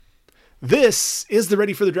This is the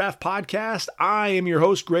Ready for the Draft podcast. I am your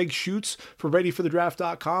host, Greg Schutz for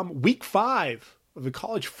ReadyForTheDraft.com. Week 5 of the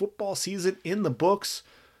college football season in the books.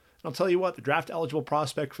 And I'll tell you what, the draft eligible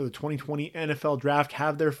prospect for the 2020 NFL Draft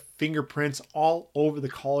have their fingerprints all over the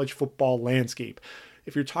college football landscape.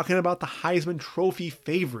 If you're talking about the Heisman Trophy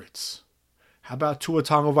favorites, how about Tua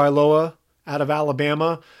Tagovailoa out of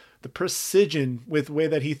Alabama? The precision with the way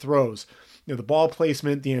that he throws. You know, the ball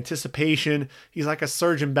placement, the anticipation. He's like a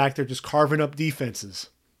surgeon back there just carving up defenses.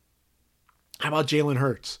 How about Jalen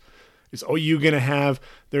Hurts? Is OU going to have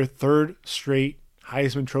their third straight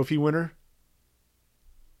Heisman Trophy winner?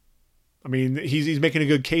 I mean, he's making a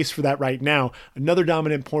good case for that right now. Another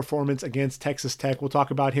dominant performance against Texas Tech. We'll talk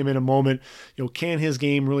about him in a moment. You know, can his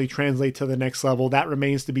game really translate to the next level? That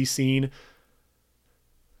remains to be seen.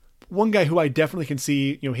 One guy who I definitely can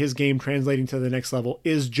see, his game translating to the next level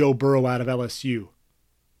is Joe Burrow out of LSU.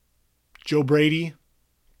 Joe Brady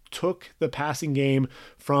took the passing game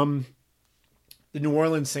from the New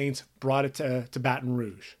Orleans Saints, brought it to Baton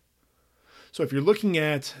Rouge. So if you're looking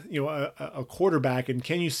at, a quarterback and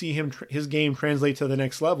can you see his game translate to the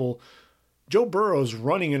next level, Joe Burrow's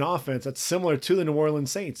running an offense that's similar to the New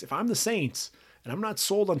Orleans Saints. If I'm the Saints and I'm not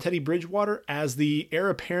sold on Teddy Bridgewater as the heir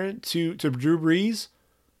apparent to Drew Brees,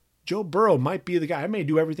 Joe Burrow might be the guy. I may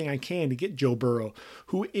do everything I can to get Joe Burrow,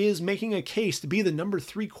 who is making a case to be the number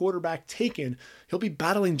 3 quarterback taken. He'll be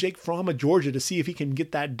battling Jake Fromm of Georgia to see if he can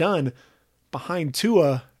get that done behind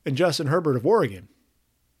Tua and Justin Herbert of Oregon.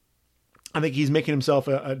 I think he's making himself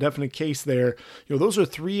a definite case there. Those are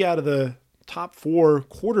 3 out of the top 4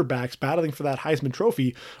 quarterbacks battling for that Heisman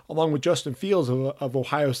Trophy, along with Justin Fields of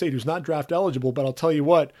Ohio State, who's not draft eligible. But I'll tell you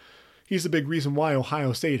what, he's the big reason why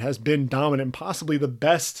Ohio State has been dominant and possibly the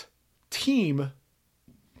best team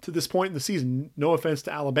to this point in the season. No offense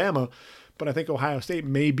to Alabama, but I think Ohio State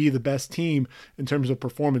may be the best team in terms of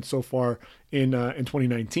performance so far in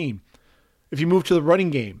 2019. If you move to the running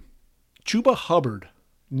game, Chuba Hubbard,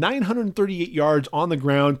 938 yards on the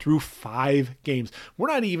ground through 5 games.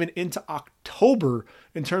 We're not even into October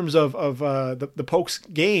in terms of the Pokes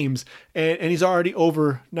games, and he's already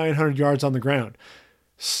over 900 yards on the ground.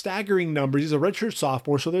 Staggering numbers. He's a redshirt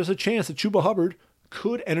sophomore, so there's a chance that Chuba Hubbard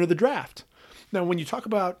could enter the draft. Now, when you talk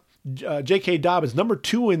about J.K. Dobbins, number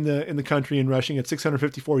 2 in the country in rushing at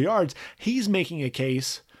 654 yards, he's making a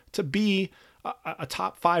case to be a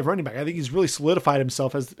top 5 running back. I think he's really solidified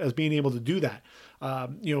himself as being able to do that.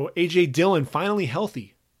 A.J. Dillon finally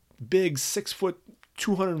healthy, big 6 foot,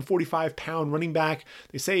 245 pound running back.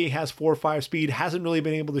 They say he has 4.5 speed. Hasn't really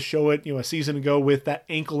been able to show it. A season ago with that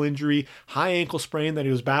ankle injury, high ankle sprain that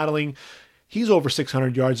he was battling. He's over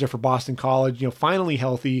 600 yards there for Boston College, finally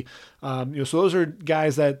healthy. So those are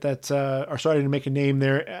guys that are starting to make a name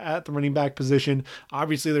there at the running back position.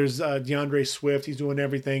 Obviously, there's DeAndre Swift. He's doing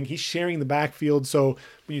everything. He's sharing the backfield. So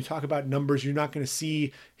when you talk about numbers, you're not going to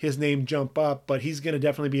see his name jump up, but he's going to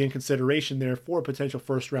definitely be in consideration there for a potential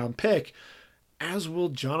first-round pick, as will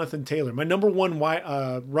Jonathan Taylor. My number 1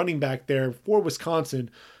 running back there for Wisconsin,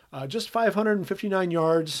 just 559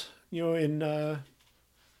 yards,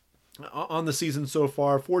 on the season so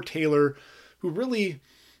far for Taylor, who really,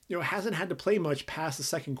 hasn't had to play much past the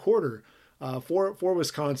second quarter for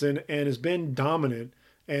Wisconsin and has been dominant.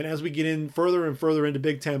 And as we get in further and further into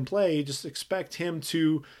Big Ten play, just expect him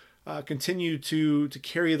to continue to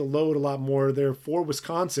carry the load a lot more there for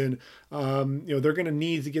Wisconsin. They're going to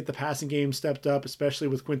need to get the passing game stepped up, especially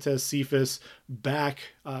with Quintez Cephas back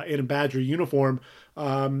in a Badger uniform.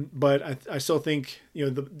 But I still think,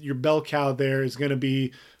 your bell cow there is going to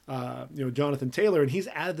be Jonathan Taylor, and he's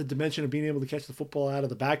added the dimension of being able to catch the football out of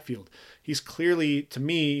the backfield. He's clearly, to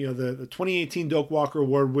me, the 2018 Doak Walker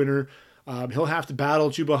Award winner. He'll have to battle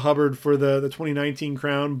Chuba Hubbard for the 2019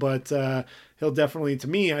 crown, but he'll definitely, to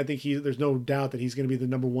me, I think there's no doubt that he's going to be the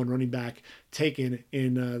number 1 running back taken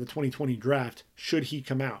in the 2020 draft, should he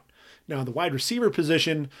come out. Now, the wide receiver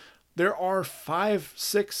position, there are 5,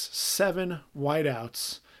 6, 7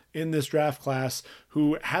 wideouts in this draft class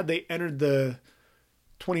who, had they entered the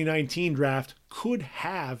 2019 draft, could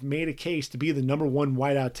have made a case to be the number 1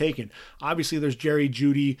 wideout taken. Obviously, there's Jerry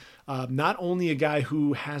Jeudy, not only a guy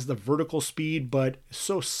who has the vertical speed, but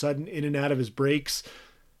so sudden in and out of his breaks.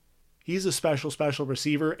 He's a special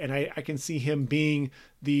receiver, and I can see him being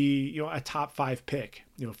a top 5 pick.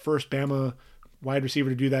 First Bama wide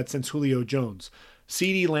receiver to do that since Julio Jones.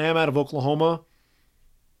 CeeDee Lamb out of Oklahoma.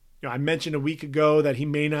 I mentioned a week ago that he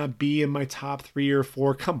may not be in my top 3 or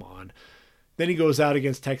 4. Come on. Then he goes out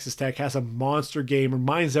against Texas Tech, has a monster game,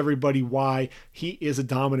 reminds everybody why he is a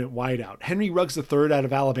dominant wideout. Henry Ruggs III out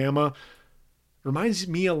of Alabama reminds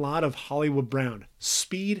me a lot of Hollywood Brown.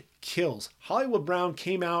 Speed kills. Hollywood Brown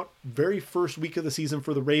came out very first week of the season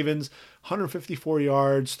for the Ravens, 154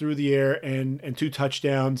 yards through the air and 2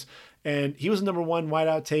 touchdowns. And he was the number 1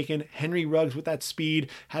 wideout taken. Henry Ruggs with that speed,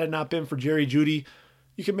 had it not been for Jerry Jeudy,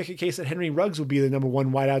 you can make a case that Henry Ruggs would be the number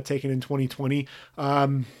 1 wideout taken in 2020.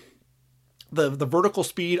 The vertical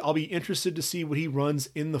speed, I'll be interested to see what he runs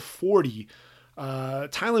in the 40.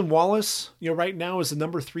 Tylan Wallace, right now is the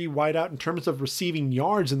number 3 wideout in terms of receiving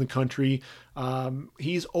yards in the country.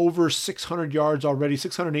 He's over 600 yards already,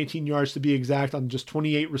 618 yards to be exact, on just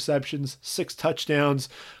 28 receptions, 6 touchdowns.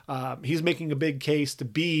 He's making a big case to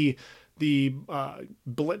be the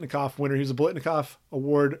Biletnikoff winner. He was a Biletnikoff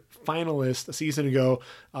Award finalist a season ago,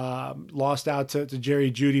 lost out to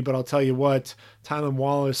Jerry Jeudy, but I'll tell you what, Tylan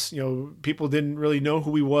Wallace, people didn't really know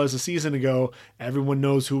who he was a season ago. Everyone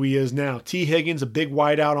knows who he is now. T. Higgins, a big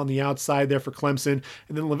wideout on the outside there for Clemson.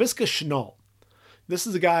 And then Laviska Shenault. This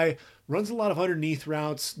is a guy, runs a lot of underneath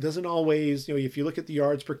routes, doesn't always, if you look at the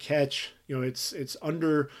yards per catch, it's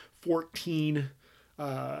under 14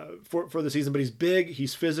 for the season, but he's big,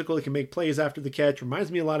 he's physical, he can make plays after the catch.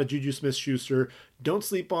 Reminds me a lot of Juju Smith-Schuster. Don't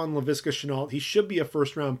sleep on Laviska Shenault. He should be a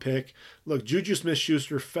first-round pick. Look, Juju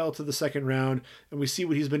Smith-Schuster fell to the second round, and we see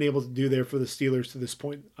what he's been able to do there for the Steelers to this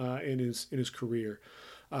point in his career.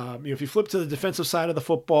 If you flip to the defensive side of the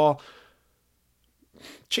football,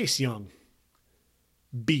 Chase Young,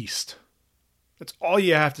 beast. That's all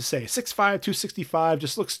you have to say. 6'5", 265,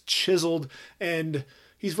 just looks chiseled, and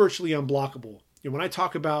he's virtually unblockable. When I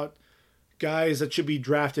talk about guys that should be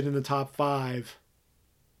drafted in the top 5,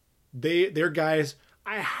 they're guys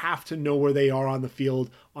I have to know where they are on the field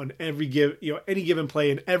on any given play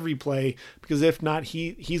and every play, because if not,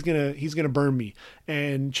 he's gonna burn me.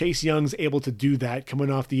 And Chase Young's able to do that coming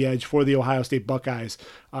off the edge for the Ohio State Buckeyes.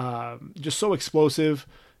 Just so explosive,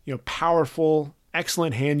 powerful,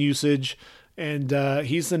 excellent hand usage. And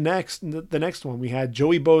he's the next one. We had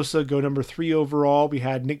Joey Bosa go number 3 overall. We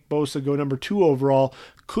had Nick Bosa go number 2 overall.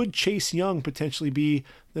 Could Chase Young potentially be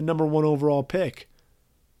the number 1 overall pick?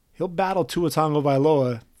 He'll battle Tua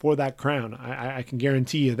Tagovailoa for that crown. I can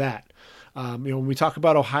guarantee you that. When we talk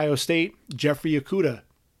about Ohio State, Jeffrey Okudah,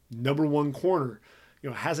 number 1 corner.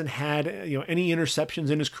 Hasn't had any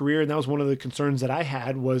interceptions in his career, and that was one of the concerns that I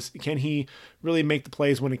had, was can he really make the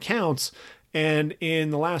plays when it counts? And in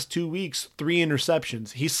the last 2 weeks, 3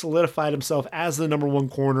 interceptions. He solidified himself as the number 1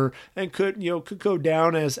 corner and could go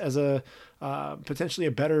down as a potentially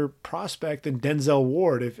a better prospect than Denzel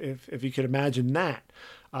Ward, if you could imagine that.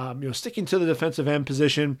 Sticking to the defensive end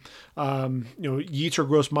position, Yetur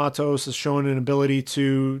Gross-Matos has shown an ability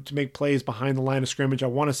to make plays behind the line of scrimmage. I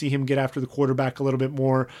want to see him get after the quarterback a little bit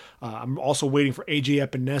more. I'm also waiting for A.J.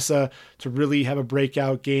 Epinesa to really have a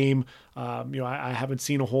breakout game. I haven't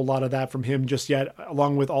seen a whole lot of that from him just yet,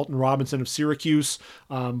 along with Alton Robinson of Syracuse.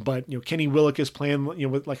 But Kenny Willick is playing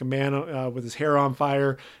with like a man with his hair on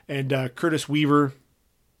fire, and Curtis Weaver,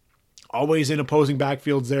 always in opposing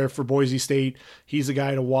backfields there for Boise State. He's a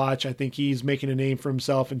guy to watch. I think he's making a name for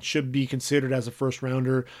himself and should be considered as a first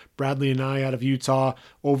rounder. Bradley Anae out of Utah,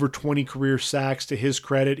 over 20 career sacks to his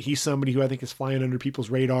credit. He's somebody who I think is flying under people's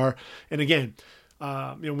radar. And again,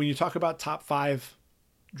 when you talk about top 5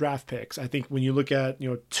 draft picks, I think when you look at,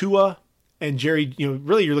 Tua and Jerry,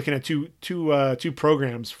 really you're looking at two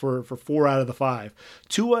programs for 4 out of the 5.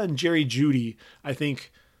 Tua and Jerry Jeudy, I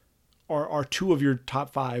think, are 2 of your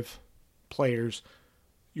top 5 players.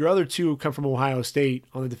 Your other 2 come from Ohio State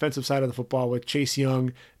on the defensive side of the football with Chase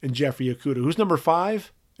Young and Jeffrey Okudah. Who's number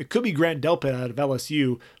 5? It could be Grant Delpit out of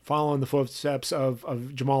LSU, following the footsteps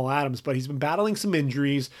of Jamal Adams, but he's been battling some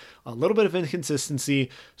injuries, a little bit of inconsistency.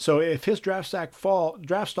 So if his draft stock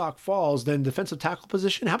falls, then defensive tackle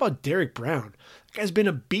position, how about Derek Brown? That guy's been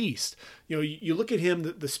a beast. You look at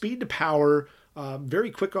him, the speed to power, very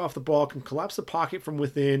quick off the ball, can collapse the pocket from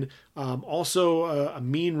within. Also a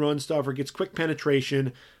mean run stuffer, gets quick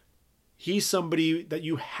penetration. He's somebody that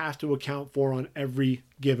you have to account for on every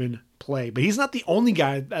given play. But he's not the only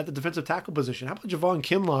guy at the defensive tackle position. How about Javon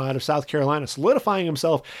Kinlaw out of South Carolina, solidifying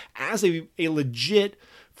himself as a legit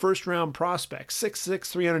first-round prospect. 6'6",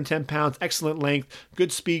 310 pounds, excellent length,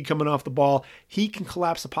 good speed coming off the ball. He can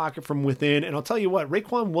collapse the pocket from within. And I'll tell you what,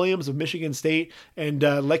 Raekwon Williams of Michigan State and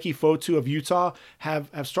Leki Fotu of Utah have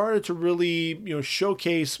started to really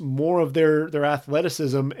showcase more of their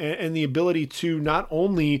athleticism and the ability to not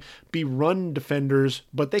only be run defenders,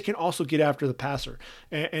 but they can also get after the passer.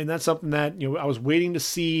 And that's something that I was waiting to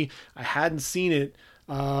see. I hadn't seen it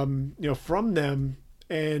from them.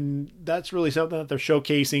 And that's really something that they're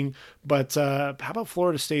showcasing. But how about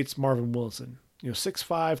Florida State's Marvin Wilson?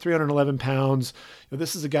 6'5", 311 pounds.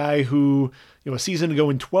 This is a guy who, a season ago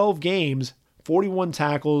in 12 games, 41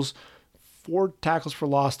 tackles, 4 tackles for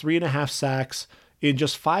loss, 3.5 sacks in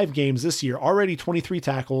just 5 games this year. Already 23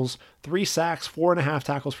 tackles, 3 sacks, 4.5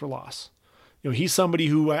 tackles for loss. He's somebody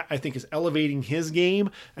who I think is elevating his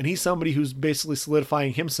game, and he's somebody who's basically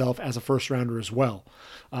solidifying himself as a first rounder as well.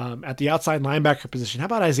 At the outside linebacker position, how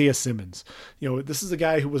about Isaiah Simmons? This is a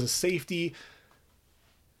guy who was a safety,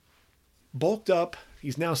 bulked up.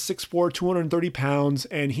 He's now 6'4", 230 pounds,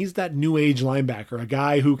 and he's that new age linebacker, a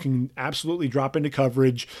guy who can absolutely drop into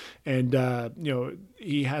coverage. And,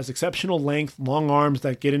 he has exceptional length, long arms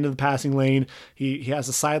that get into the passing lane. He has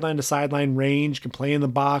a sideline to sideline range, can play in the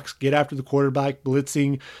box, get after the quarterback,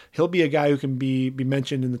 blitzing. He'll be a guy who can be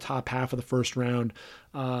mentioned in the top half of the first round.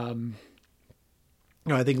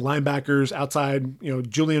 I think linebackers outside,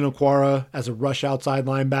 Julian Okwara as a rush outside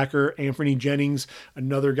linebacker, Anthony Jennings,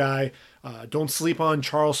 another guy. Don't sleep on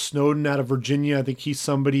Charles Snowden out of Virginia. I think he's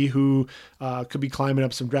somebody who could be climbing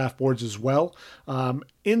up some draft boards as well.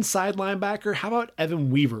 Inside linebacker, how about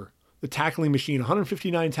Evan Weaver, the tackling machine?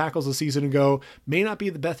 159 tackles a season ago. May not be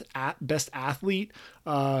the best athlete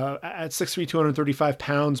at 6'3", 235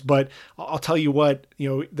 pounds, but I'll tell you what,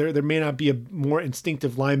 there may not be a more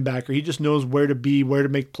instinctive linebacker. He just knows where to be, where to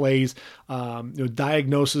make plays,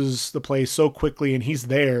 diagnoses the play so quickly, and he's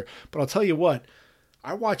there. But I'll tell you what,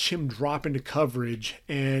 I watch him drop into coverage,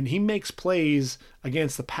 and he makes plays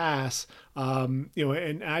against the pass.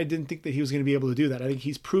 And I didn't think that he was going to be able to do that. I think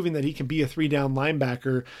he's proving that he can be a 3-down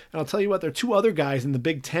linebacker. And I'll tell you what, there are 2 other guys in the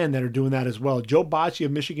Big Ten that are doing that as well. Joe Bocci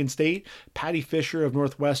of Michigan State, Patty Fisher of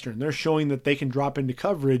Northwestern. They're showing that they can drop into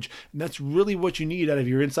coverage, and that's really what you need out of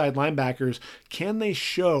your inside linebackers. Can they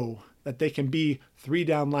show that they can be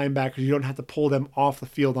 3-down linebackers? You don't have to pull them off the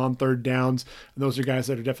field on third downs. And those are guys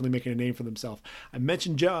that are definitely making a name for themselves. I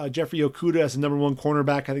mentioned Jeffrey Okudah as the number 1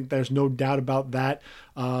 cornerback. I think there's no doubt about that.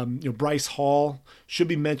 Bryce Hall should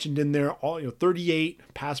be mentioned in there. 38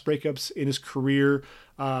 pass breakups in his career.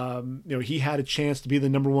 He had a chance to be the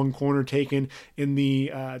number 1 corner taken in the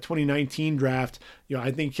 2019 draft. I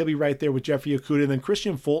think he'll be right there with Jeffrey Okudah. And then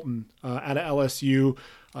Christian Fulton out of LSU,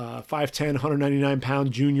 5'10",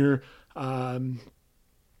 199-pound junior.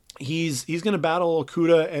 He's going to battle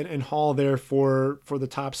Okudah and Hall there for the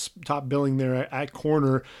top billing there at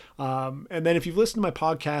corner. And then if you've listened to my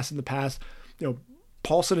podcast in the past,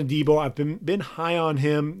 Paulson Adebo, I've been high on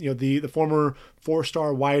him. The former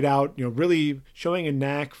 4-star wideout, really showing a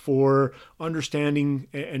knack for understanding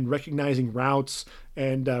and recognizing routes,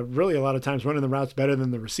 and really a lot of times running the routes better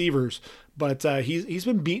than the receivers. But he's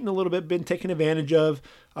been beaten a little bit, been taken advantage of.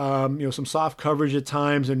 Some soft coverage at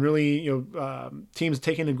times, and really teams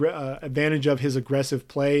taking advantage of his aggressive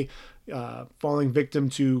play. Falling victim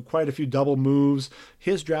to quite a few double moves.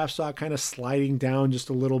 His draft stock kind of sliding down just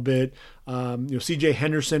a little bit. CJ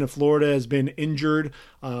Henderson of Florida has been injured.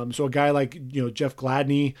 So a guy like Jeff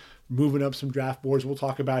Gladney moving up some draft boards. We'll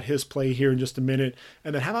talk about his play here in just a minute.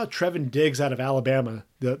 And then how about Trevin Diggs out of Alabama,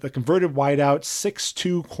 the converted wideout,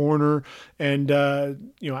 6'2" corner. And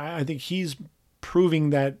I think he's proving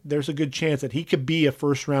that there's a good chance that he could be a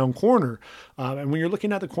first-round corner. And when you're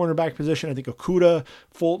looking at the cornerback position, I think Okudah,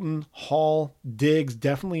 Fulton, Hall, Diggs,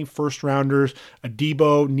 definitely first-rounders.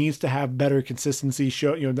 Adebo needs to have better consistency,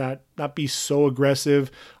 not be so aggressive.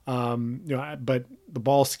 But the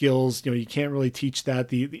ball skills, you can't really teach that.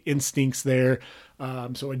 The instincts there.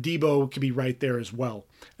 So Adebo could be right there as well.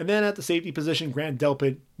 And then at the safety position, Grant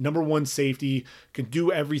Delpit, number 1 safety, can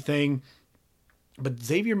do everything. But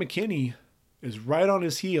Xavier McKinney is right on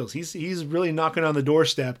his heels. He's really knocking on the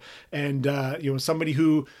doorstep, and somebody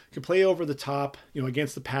who can play over the top,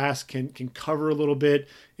 against the pass, can cover a little bit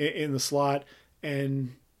in the slot,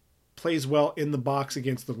 and plays well in the box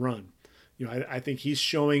against the run. I think he's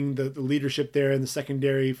showing the leadership there in the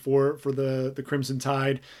secondary for the Crimson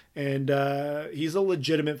Tide, and he's a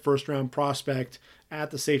legitimate first-round prospect at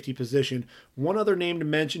the safety position. One other name to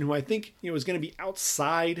mention who I think is going to be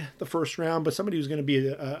outside the first round, but somebody who's going to be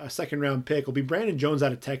a second-round pick will be Brandon Jones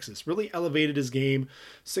out of Texas. Really elevated his game,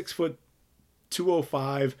 6',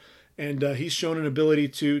 205, and he's shown an ability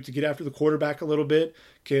to get after the quarterback a little bit.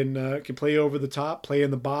 Can play over the top, play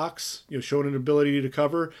in the box, showing an ability to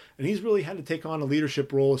cover. And he's really had to take on a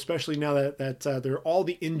leadership role, especially now that there are all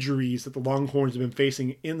the injuries that the Longhorns have been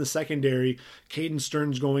facing in the secondary. Caden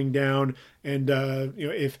Stern's going down, and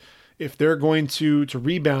if they're going to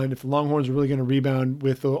rebound, if the Longhorns are really going to rebound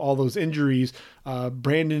with all those injuries,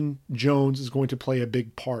 Brandon Jones is going to play a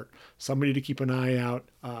big part. Somebody to keep an eye out.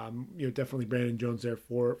 Definitely Brandon Jones there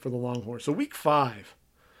for the Longhorns. So week 5.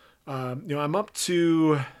 I'm up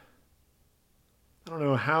to, I don't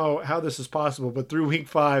know how this is possible, but through week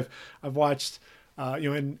 5, I've watched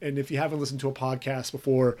And if you haven't listened to a podcast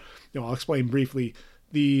before, I'll explain briefly.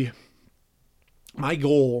 My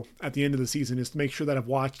goal at the end of the season is to make sure that I've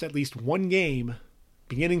watched at least one game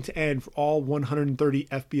beginning to end for all 130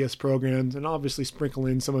 FBS programs, and obviously sprinkle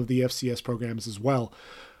in some of the FCS programs as well.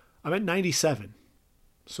 I'm at 97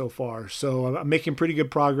 so far, so I'm making pretty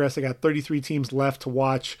good progress. I got 33 teams left to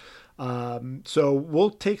watch. So we'll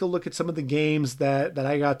take a look at some of the games that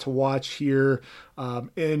I got to watch here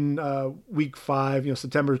in week 5,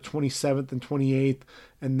 September 27th and 28th.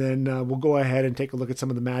 And then we'll go ahead and take a look at some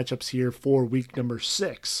of the matchups here for week number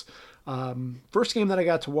 6. First game that I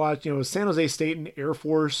got to watch, was San Jose State and Air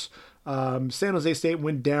Force. San Jose State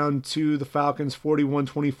went down to the Falcons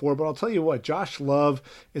 41-24, but I'll tell you what, Josh Love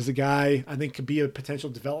is a guy I think could be a potential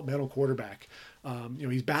developmental quarterback.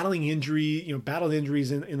 He's battling battled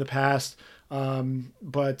injuries in the past,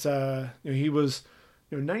 but he was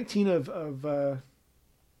 19 of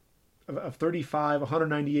 35,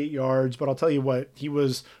 198 yards. But I'll tell you what, he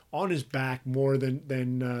was on his back more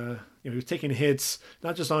than he was taking hits,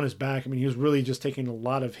 not just on his back. I mean, he was really just taking a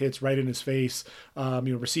lot of hits right in his face.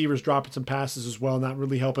 Receivers dropping some passes as well, not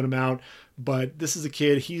really helping him out. But this is a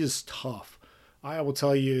kid, he is tough. I will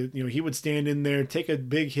tell you, he would stand in there, take a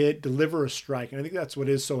big hit, deliver a strike. And I think that's what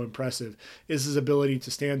is so impressive, is his ability to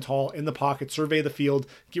stand tall in the pocket, survey the field,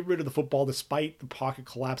 get rid of the football despite the pocket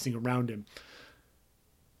collapsing around him.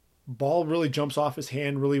 Ball really jumps off his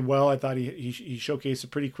hand really well. I thought he showcased a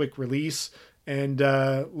pretty quick release. And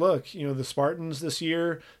look, the Spartans this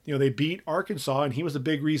year, they beat Arkansas, and he was a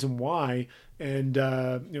big reason why. And,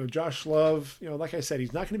 Josh Love, like I said,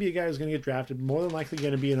 he's not going to be a guy who's going to get drafted, more than likely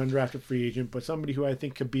going to be an undrafted free agent, but somebody who I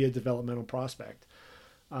think could be a developmental prospect.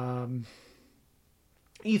 Ethan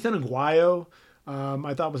Aguayo,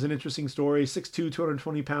 I thought was an interesting story. 6'2",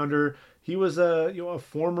 220-pounder. He was a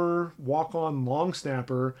former walk-on long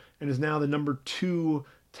snapper and is now the number 2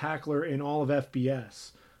 tackler in all of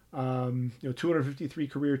FBS. 253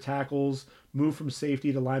 career tackles, moved from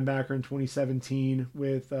safety to linebacker in 2017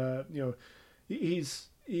 with, he's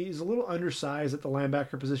a little undersized at the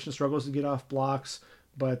linebacker position, struggles to get off blocks,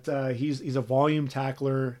 but he's a volume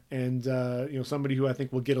tackler and, somebody who I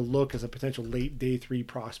think will get a look as a potential late day 3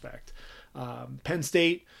 prospect. Penn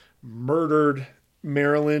State murdered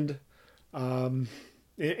Maryland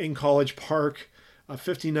in College Park,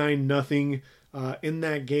 59-0. In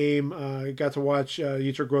that game, got to watch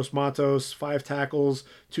Yetur Gross-Matos, 5 tackles,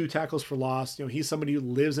 2 tackles for loss. He's somebody who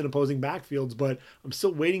lives in opposing backfields, but I'm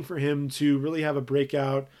still waiting for him to really have a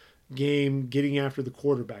breakout game getting after the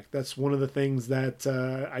quarterback. That's one of the things that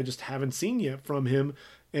I just haven't seen yet from him.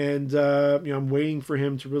 And, I'm waiting for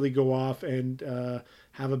him to really go off and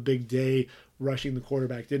have a big day rushing the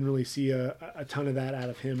quarterback. Didn't really see a ton of that out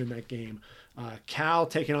of him in that game. Cal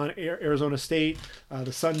taking on Arizona State.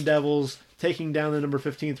 The Sun Devils taking down the number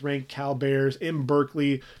 15th ranked Cal Bears in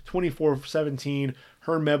Berkeley, 24-17.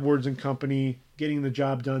 Herm Edwards and company getting the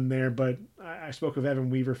job done there. But I spoke of Evan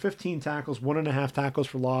Weaver, 15 tackles, 1.5 tackles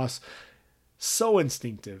for loss. So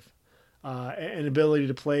instinctive. And ability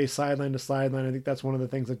to play sideline to sideline. I think that's one of the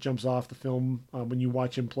things that jumps off the film when you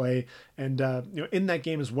watch him play. And, in that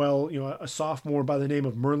game as well, a sophomore by the name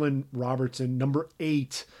of Merlin Robertson, number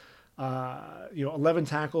 8, 11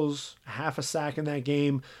 tackles, half a sack in that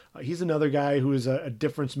game. He's another guy who is a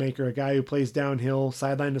difference maker, a guy who plays downhill,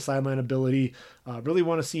 sideline to sideline ability. Really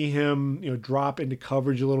want to see him, drop into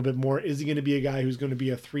coverage a little bit more. Is he going to be a guy who's going to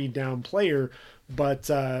be a 3-down player? But,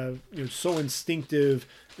 so instinctive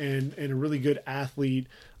and a really good athlete.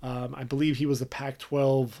 I believe he was the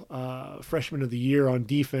Pac-12 Freshman of the Year on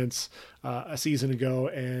defense a season ago,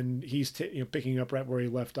 and he's picking up right where he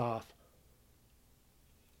left off.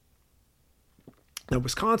 Now,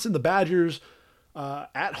 Wisconsin, the Badgers,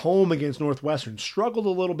 at home against Northwestern, struggled a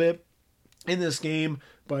little bit in this game,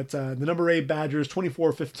 but the number 8 Badgers,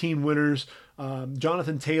 24-15 winners.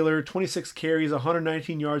 Jonathan Taylor, 26 carries,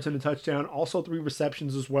 119 yards and a touchdown, also 3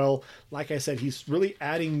 receptions as well. Like I said, he's really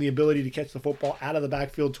adding the ability to catch the football out of the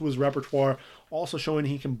backfield to his repertoire, also showing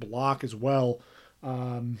he can block as well.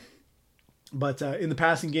 But in the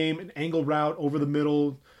passing game, an angle route over the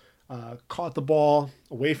middle, caught the ball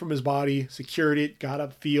away from his body, secured it, got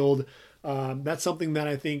upfield. That's something that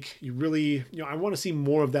I think you really, I want to see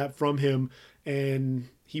more of that from him. And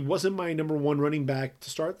he wasn't my number 1 running back to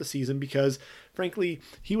start the season because, frankly,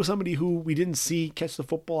 he was somebody who we didn't see catch the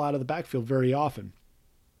football out of the backfield very often.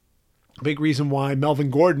 A big reason why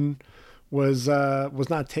Melvin Gordon was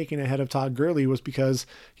not taken ahead of Todd Gurley was because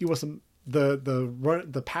he wasn't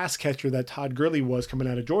the pass catcher that Todd Gurley was coming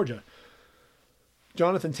out of Georgia.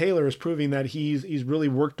 Jonathan Taylor is proving that he's really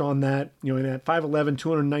worked on that. And at 5'11",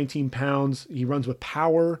 219 pounds, he runs with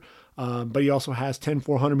power. but he also has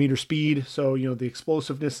 400 meter speed. So, the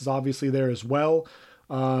explosiveness is obviously there as well.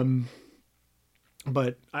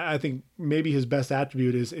 But I think maybe his best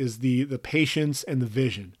attribute is the patience and the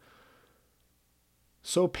vision.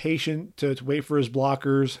 So patient to wait for his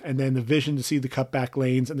blockers, and then the vision to see the cutback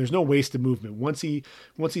lanes, and there's no wasted movement. Once he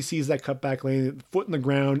sees that cutback lane, foot in the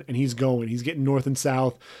ground, and he's going. He's getting north and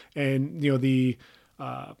south, and the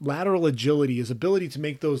lateral agility, his ability to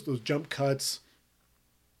make those jump cuts.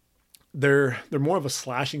 They're more of a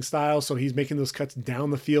slashing style, so he's making those cuts down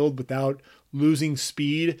the field without losing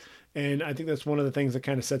speed, and I think that's one of the things that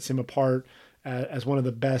kind of sets him apart as one of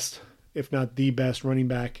the best, if not the best, running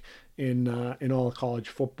back in all of college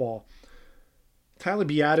football. Tyler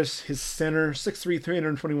Biadasz, his center, 6'3",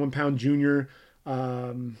 321-pound junior,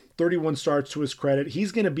 31 starts to his credit.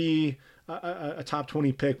 He's going to be a top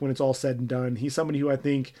 20 pick when it's all said and done. He's somebody who I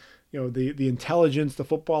think, the intelligence, the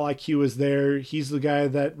football IQ is there. He's the guy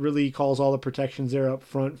that really calls all the protections there up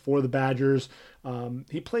front for the Badgers.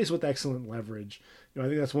 He plays with excellent leverage. I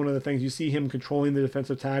think that's one of the things you see him controlling the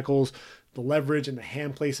defensive tackles, the leverage and the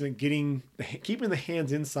hand placement, keeping the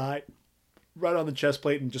hands inside, right on the chest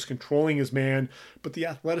plate, and just controlling his man, but the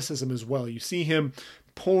athleticism as well. You see him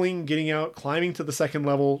pulling, getting out, climbing to the second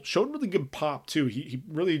level, showed really good pop too. He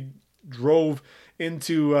really drove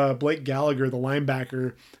into Blake Gallagher, the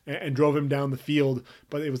linebacker, and drove him down the field,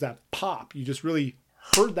 but it was that pop. You just really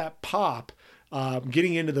heard that pop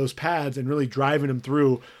getting into those pads and really driving him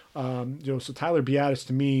through. So Tyler Biadasz,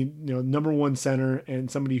 to me, number one center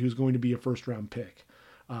and somebody who's going to be a first-round pick.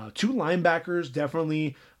 Two linebackers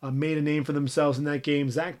definitely made a name for themselves in that game.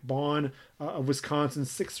 Zach Bond of Wisconsin,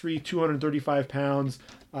 6'3", 235 pounds,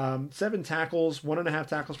 7 tackles, 1.5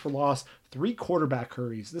 tackles for loss, 3 quarterback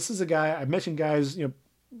hurries. This is a guy, I mentioned guys,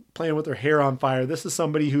 playing with their hair on fire. This is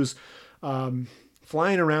somebody who's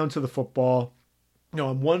flying around to the football.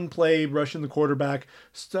 On one play, rushing the quarterback,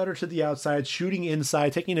 stutter to the outside, shooting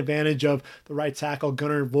inside, taking advantage of the right tackle,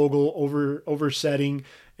 Gunnar Vogel, oversetting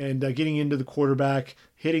and getting into the quarterback,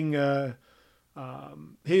 hitting the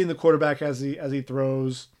quarterback as he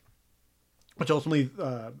throws, which ultimately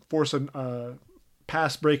forced a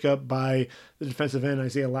pass breakup by the defensive end,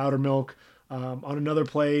 Isaiah Loudermilk. On another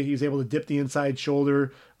play, he's able to dip the inside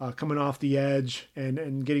shoulder, coming off the edge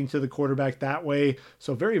and getting to the quarterback that way.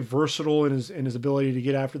 So very versatile in his ability to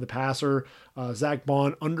get after the passer. Zach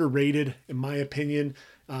Bond, underrated in my opinion,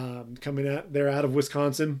 coming out of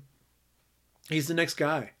Wisconsin. He's the next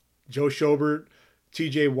guy. Joe Schobert,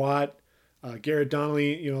 T.J. Watt, Garrett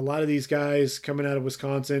Donnelly. A lot of these guys coming out of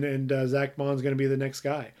Wisconsin, and Zach Bond's going to be the next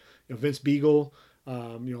guy. Vince Beagle.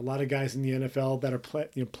 A lot of guys in the NFL that are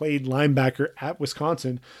played linebacker at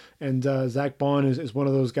Wisconsin, and Zach Bond is one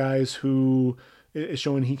of those guys who is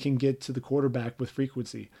showing he can get to the quarterback with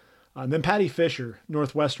frequency. And then Patty Fisher,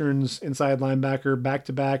 Northwestern's inside linebacker,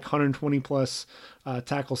 back-to-back 120-plus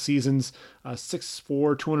tackle seasons,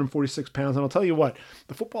 6'4", 246 pounds. And I'll tell you what,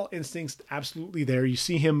 the football instinct's absolutely there. You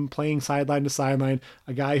see him playing sideline to sideline,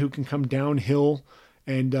 a guy who can come downhill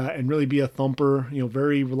and really be a thumper,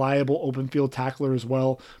 very reliable open field tackler as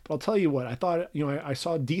well. But I'll tell you what, I thought, I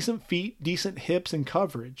saw decent feet, decent hips and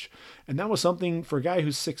coverage. And that was something for a guy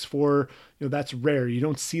who's 6'4", that's rare. You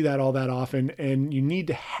don't see that all that often. And you need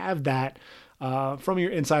to have that from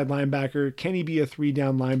your inside linebacker. Can he be a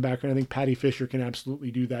 3-down linebacker? And I think Patty Fisher can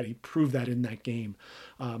absolutely do that. He proved that in that game.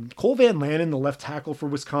 Cole Van Lanen, the left tackle for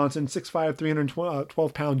Wisconsin, 6'5",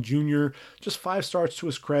 312-pound junior, just 5 starts to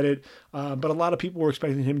his credit. But a lot of people were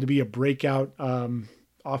expecting him to be a breakout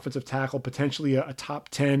offensive tackle, potentially a top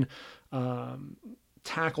 10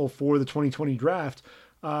 tackle for the 2020 draft.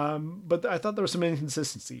 But I thought there was some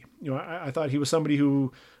inconsistency. I thought he was somebody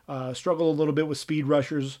who struggled a little bit with speed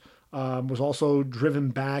rushers, was also driven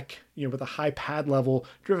back, with a high pad level,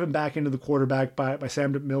 driven back into the quarterback by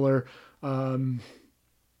Sam Miller.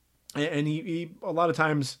 And he a lot of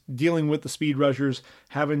times dealing with the speed rushers,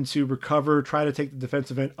 having to recover, try to take the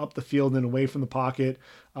defensive end up the field and away from the pocket.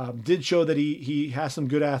 Did show that he has some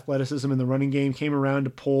good athleticism in the running game, came around to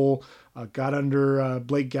pull, got under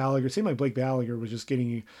Blake Gallagher. It seemed like Blake Gallagher was just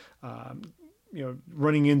getting,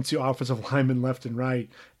 running into offensive linemen left and right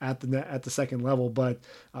at the second level, but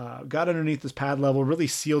got underneath this pad level, really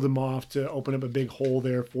sealed him off to open up a big hole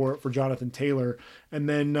there for Jonathan Taylor. And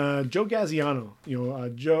then Joe Gaziano,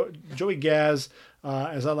 Joey Gaz,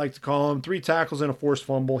 as I like to call him, 3 tackles and a forced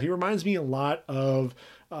fumble. He reminds me a lot of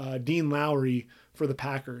Dean Lowry for the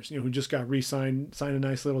Packers, who just got signed a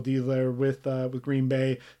nice little deal there with Green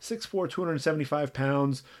Bay. 6'4", 275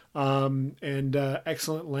 pounds, and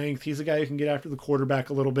excellent length. He's a guy who can get after the quarterback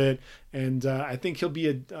a little bit, and I think he'll be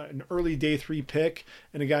an early day 3 pick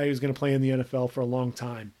and a guy who's going to play in the NFL for a long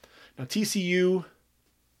time. Now, TCU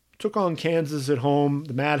took on Kansas at home.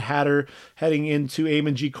 The Mad Hatter heading into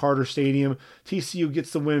Amon G. Carter Stadium. TCU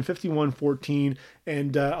gets the win 51-14.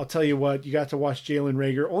 And I'll tell you what, you got to watch Jalen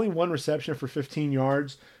Reagor. Only one reception for 15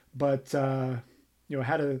 yards, but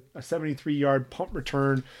had a 73-yard punt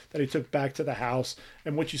return that he took back to the house.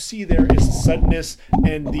 And what you see there is the suddenness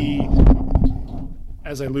and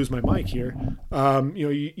as I lose my mic here,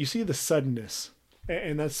 you see the suddenness.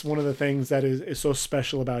 And that's one of the things that is so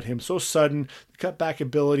special about him. So sudden, the cutback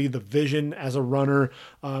ability, the vision as a runner.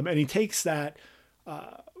 And he takes that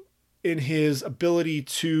in his ability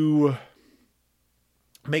to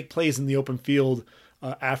make plays in the open field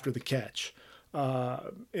after the catch.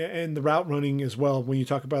 And the route running as well. When you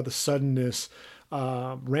talk about the suddenness,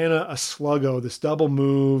 ran a sluggo, this double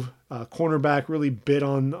move. Cornerback really bit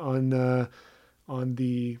on the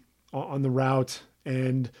route,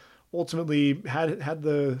 and ultimately had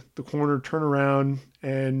the corner turn around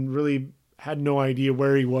and really had no idea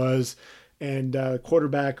where he was. And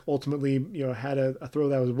quarterback ultimately, had a throw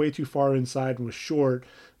that was way too far inside and was short,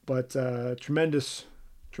 but tremendous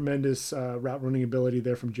route running ability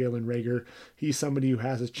there from Jalen Reagor. He's somebody who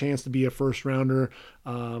has a chance to be a first rounder,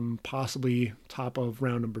 possibly top of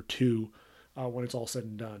round number 2 when it's all said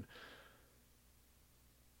and done.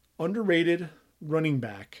 Underrated running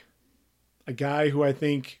back. A guy who I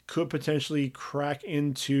think could potentially crack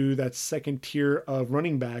into that second tier of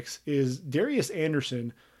running backs is Darius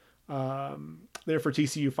Anderson, there for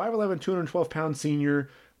TCU. 5'11", 212-pound senior.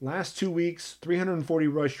 Last 2 weeks, 340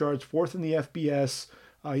 rush yards, 4th in the FBS.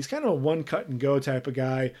 He's kind of a one-cut-and-go type of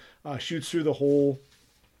guy. Shoots through the hole.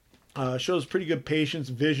 Shows pretty good patience,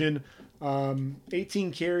 vision.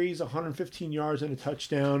 18 carries, 115 yards, and a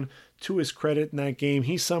touchdown. To his credit in that game,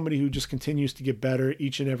 he's somebody who just continues to get better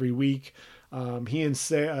each and every week. He and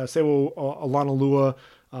Sewo Olanolua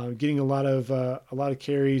getting a lot of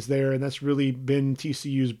carries there, and that's really been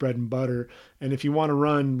TCU's bread and butter. And if you want to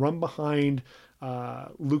run behind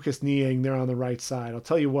Lucas Niang there on the right side. I'll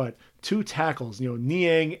tell you what, 2 tackles,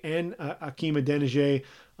 Niang and Akeem Adeniji,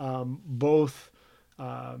 both.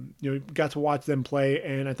 Got to watch them play,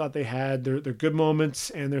 and I thought they had their good moments,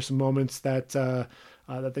 and there's some moments that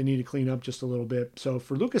they need to clean up just a little bit. So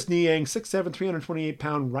for Lucas Niang, 6'7",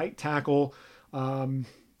 328-pound right tackle,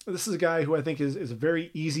 this is a guy who I think is a very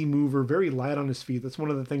easy mover, very light on his feet. That's one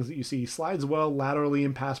of the things that you see. He slides well laterally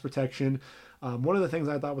in pass protection. One of the things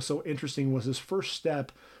I thought was so interesting was his first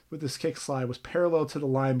step with this kick slide was parallel to the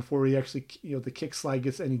line before he actually, the kick slide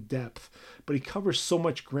gets any depth. But he covers so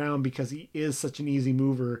much ground because he is such an easy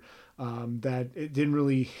mover that it didn't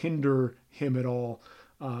really hinder him at all.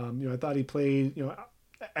 I thought he played,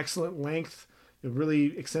 excellent length. It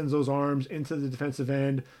really extends those arms into the defensive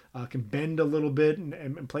end, can bend a little bit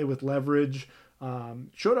and play with leverage.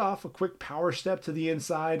 Showed off a quick power step to the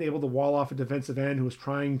inside, able to wall off a defensive end who was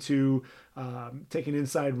trying to take an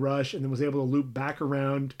inside rush, and then was able to loop back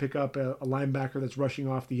around to pick up a linebacker that's rushing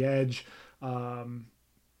off the edge.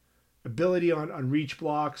 Ability on reach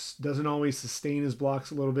blocks, doesn't always sustain his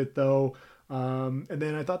blocks a little bit though. And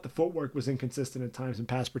then I thought the footwork was inconsistent at times in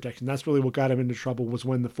pass protection. That's really what got him into trouble, was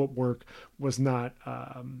when the footwork was not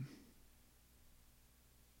up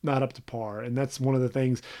to par. And that's one of the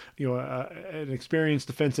things, an experienced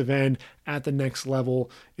defensive end at the next level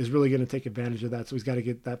is really going to take advantage of that. So he's got to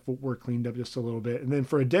get that footwork cleaned up just a little bit. And then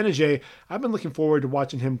for Adeniji, I've been looking forward to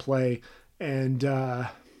watching him play. And I'll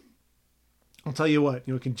tell you what,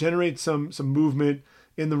 can generate some movement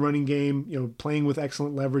in the running game, playing with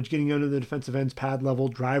excellent leverage, getting under the defensive end's pad level,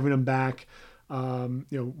 driving him back. Want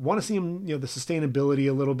to see him, the sustainability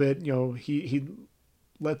a little bit. He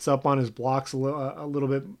lets up on his blocks a little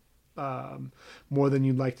bit more than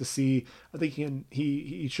you'd like to see. I think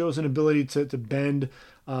he shows an ability to bend,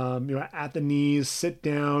 at the knees, sit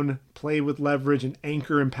down, play with leverage, and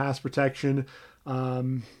anchor in pass protection.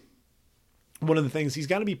 One of the things, he's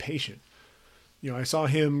got to be patient. I saw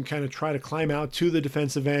him kind of try to climb out to the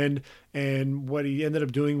defensive end, and what he ended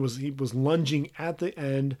up doing was he was lunging at the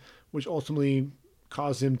end, which ultimately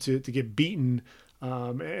caused him to get beaten,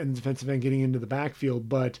 and the defensive end getting into the backfield.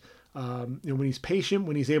 But when he's patient,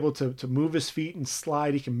 when he's able to move his feet and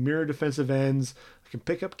slide, he can mirror defensive ends, can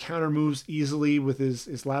pick up counter moves easily with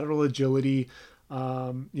his lateral agility.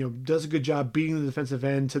 Does a good job beating the defensive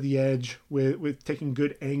end to the edge with taking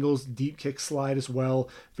good angles, deep kick slide as well.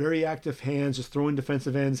 Very active hands, just throwing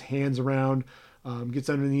defensive ends, hands around, gets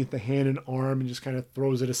underneath the hand and arm and just kind of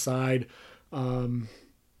throws it aside.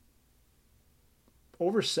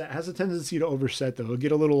 Overset, has a tendency to overset though. He'll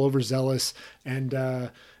get a little overzealous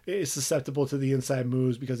and is susceptible to the inside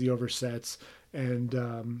moves because he oversets. And,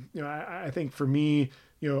 I think for me,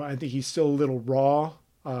 I think he's still a little raw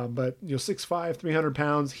But 6'5", 300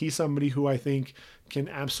 pounds. He's somebody who I think can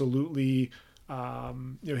absolutely.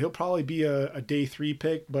 He'll probably be a day 3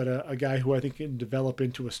 pick, but a guy who I think can develop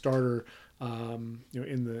into a starter.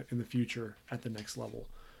 In the future at the next level.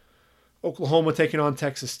 Oklahoma taking on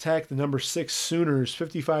Texas Tech. The number 6 Sooners,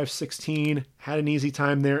 55-16, had an easy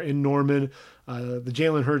time there in Norman. The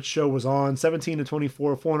Jalen Hurts show was on.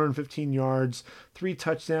 17-24, 415 yards, 3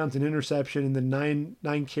 touchdowns, an interception, and then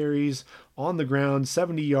nine carries on the ground,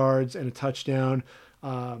 70 yards, and a touchdown.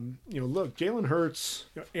 Look, Jalen Hurts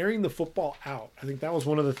airing the football out. I think that was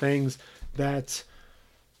one of the things that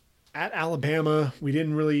at Alabama we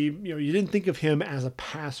didn't really, you didn't think of him as a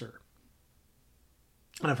passer.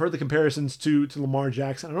 And I've heard the comparisons to Lamar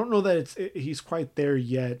Jackson. I don't know that he's quite there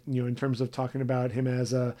yet, in terms of talking about him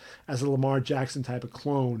as a Lamar Jackson type of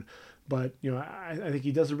clone. But I think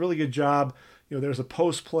he does a really good job. There's a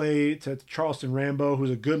post play to Charleston Rambo,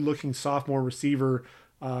 who's a good looking sophomore receiver.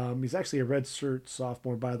 He's actually a redshirt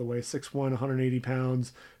sophomore, by the way, 6'1", 180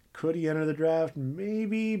 pounds. Could he enter the draft?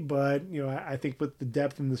 Maybe, but I think with the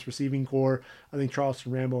depth in this receiving core, I think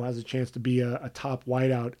Charleston Rambo has a chance to be a top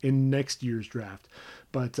wideout in next year's draft.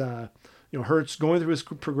 But Hurts going through his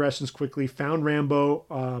progressions quickly, found Rambo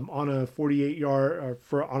on a 48-yard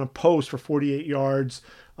on a post for 48 yards,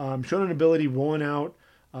 showed an ability rolling out,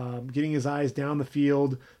 getting his eyes down the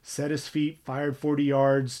field, set his feet, fired 40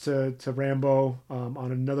 yards to Rambo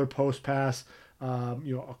on another post pass,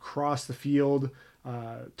 across the field.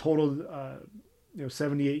 Totaled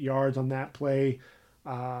 78 yards on that play.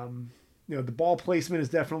 The ball placement is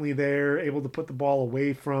definitely there, able to put the ball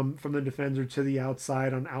away from the defender to the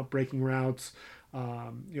outside on outbreaking routes.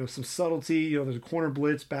 Some subtlety. There's a corner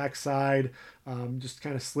blitz backside, just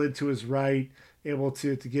kind of slid to his right, able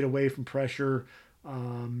to get away from pressure.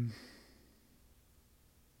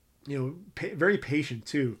 Very patient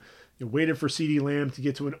too. Waited for CeeDee Lamb to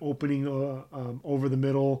get to an opening over the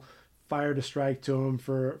middle. Fired a strike to him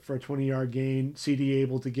for a 20-yard gain. CD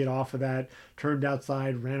able to get off of that, turned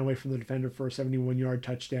outside, ran away from the defender for a 71-yard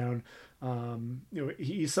touchdown.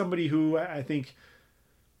 He's somebody who I think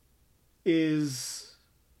is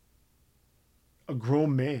a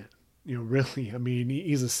grown man. Really. I mean,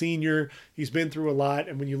 he's a senior. He's been through a lot,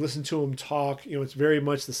 and when you listen to him talk, it's very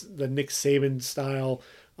much the Nick Saban style.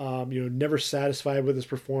 Never satisfied with his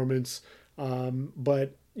performance,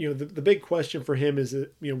 but. The big question for him is,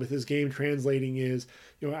 with his game translating is,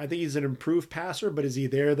 I think he's an improved passer, but is he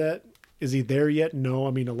there yet? No.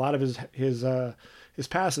 I mean, a lot of his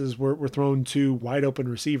passes were thrown to wide open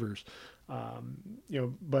receivers.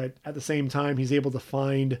 But at the same time, he's able to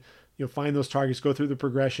find those targets, go through the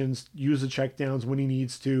progressions, use the checkdowns when he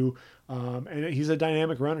needs to. And he's a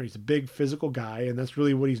dynamic runner. He's a big physical guy, and that's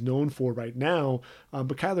really what he's known for right now.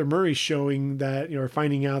 But Kyler Murray's showing that, or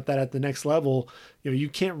finding out that at the next level, you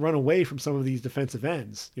can't run away from some of these defensive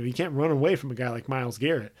ends. You can't run away from a guy like Myles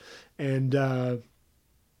Garrett. And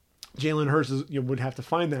Jalen Hurts would have to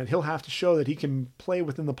find that. He'll have to show that he can play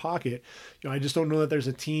within the pocket. I just don't know that there's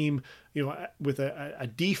a team, with a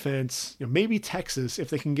defense, maybe Texas, if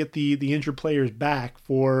they can get the injured players back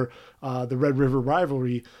for the Red River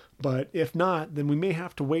rivalry. But if not, then we may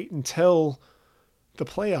have to wait until the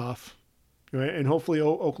playoff, and hopefully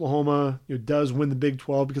Oklahoma does win the Big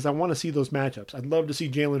 12, because I want to see those matchups. I'd love to see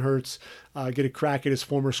Jalen Hurts get a crack at his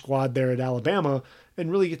former squad there at Alabama,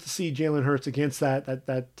 and really get to see Jalen Hurts against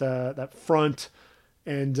that front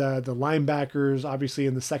and the linebackers, obviously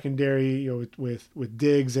in the secondary, with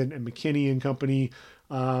Diggs and McKinney and company.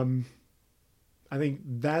 I think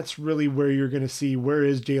that's really where you're going to see where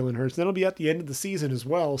is Jalen Hurts. That'll be at the end of the season as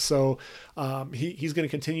well. So he's going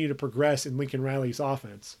to continue to progress in Lincoln Riley's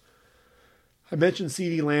offense. I mentioned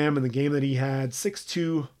CeeDee Lamb in the game that he had,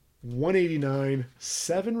 6'2", 189,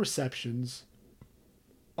 7 receptions,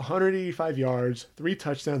 185 yards, 3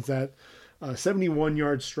 touchdowns. That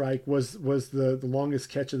 71-yard strike was the longest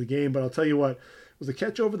catch of the game. But I'll tell you what, it was a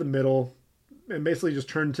catch over the middle, and basically just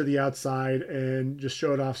turned to the outside and just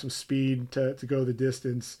showed off some speed to go the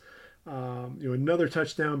distance. Another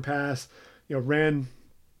touchdown pass, ran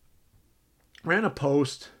a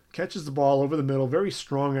post, catches the ball over the middle, very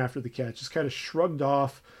strong after the catch, just kind of shrugged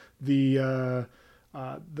off the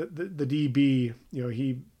DB.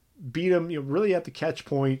 He beat him, really at the catch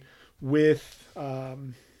point with, I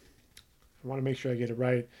want to make sure I get it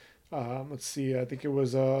right. Let's see, I think it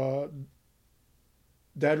was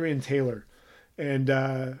Dadrian Taylor.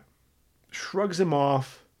 And shrugs him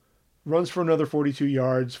off, runs for another 42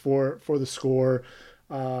 yards for the score.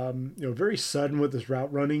 Very sudden with his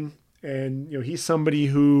route running, and he's somebody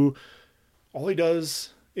who all he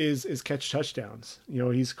does is catch touchdowns.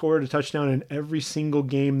 He's scored a touchdown in every single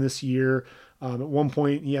game this year. At one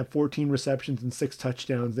point, he had 14 receptions and 6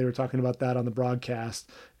 touchdowns. They were talking about that on the broadcast,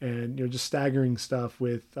 and just staggering stuff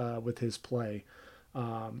with his play.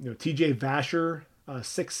 T.J. Vasher,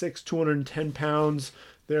 6'6", 210 pounds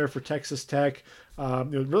there for Texas Tech.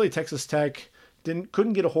 Really Texas Tech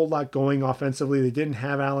couldn't get a whole lot going offensively. They didn't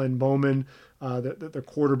have Alan Bowman, their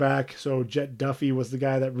quarterback. So Jet Duffy was the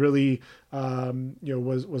guy that really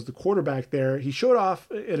was the quarterback there. He showed off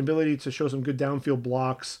an ability to show some good downfield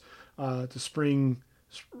blocks, to spring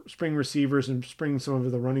receivers and spring some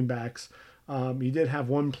of the running backs. He did have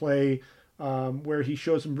one play where he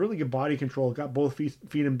showed some really good body control, got both feet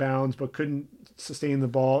in bounds, but couldn't sustain the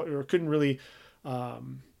ball, or couldn't really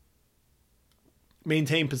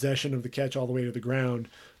maintain possession of the catch all the way to the ground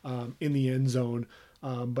in the end zone.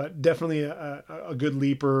 But definitely a good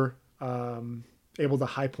leaper, able to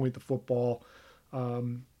high point the football.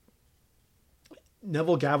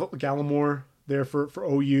 Neville Gallimore there for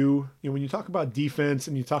OU. When you talk about defense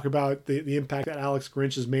and you talk about the impact that Alex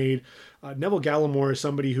Grinch has made, Neville Gallimore is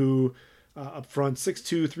somebody who up front,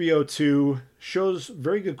 6'2", 302, shows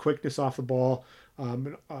very good quickness off the ball,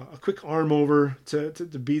 a quick arm over to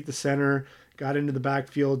beat the center, got into the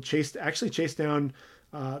backfield, chased down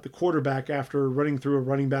the quarterback after running through a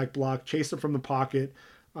running back block, chased him from the pocket,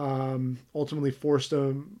 ultimately forced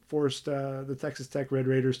the Texas Tech Red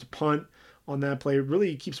Raiders to punt on that play.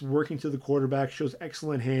 Really keeps working to the quarterback, shows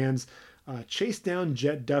excellent hands, chased down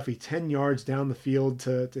Jet Duffy 10 yards down the field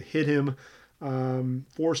to hit him,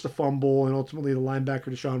 forced a fumble, and ultimately the linebacker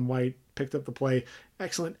Deshaun White picked up the play.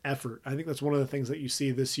 Excellent effort. I think that's one of the things that you see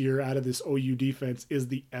this year out of this OU defense is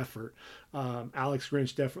the effort. Alex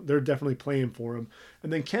Grinch, they're definitely playing for him.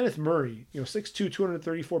 And then Kenneth Murray, 6'2",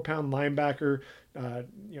 234-pound linebacker,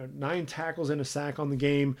 9 tackles and a sack on the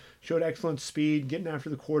game, showed excellent speed, getting after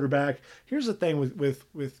the quarterback. Here's the thing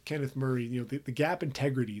with Kenneth Murray, the gap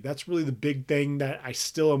integrity. That's really the big thing that I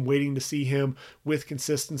still am waiting to see him with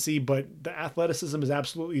consistency, but the athleticism is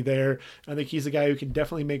absolutely there. I think he's a guy who can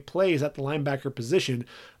definitely make plays at the linebacker position.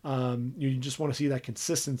 You just want to see that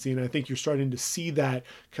consistency, and I think you're starting to see that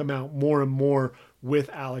come out more and more with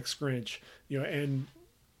Alex Grinch. And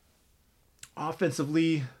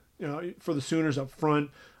offensively, for the Sooners up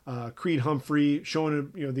front, Creed Humphrey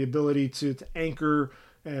showing the ability to anchor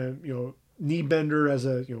and knee bender as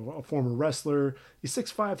a former wrestler. He's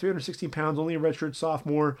 6'5", 316 pounds, only a redshirt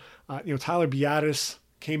sophomore. Tyler Biadasz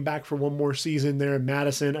came back for one more season there in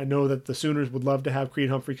Madison. I know that the Sooners would love to have Creed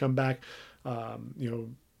Humphrey come back,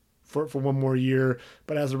 for one more year.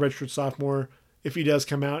 But as a redshirt sophomore, if he does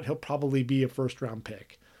come out, he'll probably be a first-round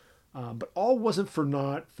pick. But all wasn't for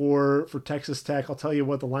naught for Texas Tech. I'll tell you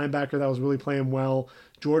what, the linebacker that was really playing well,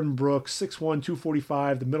 Jordan Brooks, 6'1",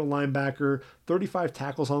 245, the middle linebacker, 35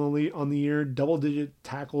 tackles on the year, double-digit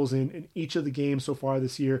tackles in each of the games so far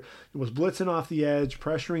this year. It was blitzing off the edge,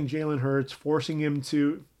 pressuring Jalen Hurts, forcing him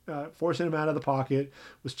out of the pocket,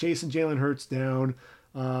 was chasing Jalen Hurts down.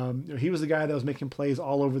 He was the guy that was making plays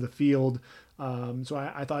all over the field. So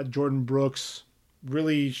I thought Jordan Brooks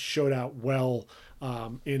really showed out well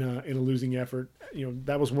in a losing effort.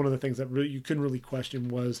 That was one of the things that really you couldn't really question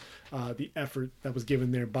was the effort that was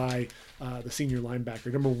given there by the senior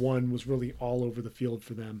linebacker. Number 1 was really all over the field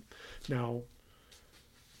for them. Now,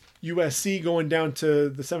 USC going down to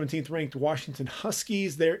the 17th ranked Washington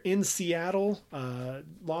Huskies. They're in Seattle,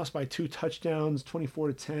 lost by 2 touchdowns,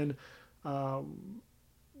 24-10.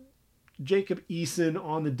 Jacob Eason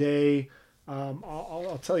on the day.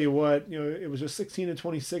 I'll tell you what, it was just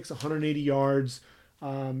 16-26, 180 yards,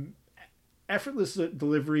 effortless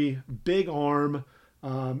delivery, big arm,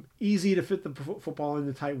 easy to fit the football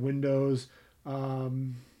into tight windows.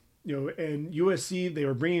 And USC, they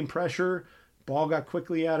were bringing pressure. Ball got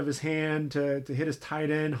quickly out of his hand to hit his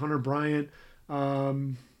tight end, Hunter Bryant.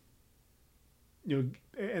 And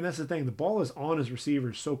that's the thing. The ball is on his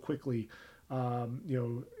receivers so quickly.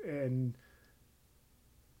 And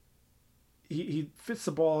he fits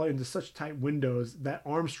the ball into such tight windows that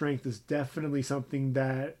arm strength is definitely something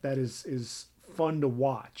that is fun to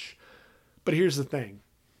watch. But here's the thing.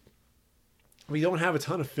 We don't have a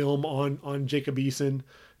ton of film on Jacob Eason.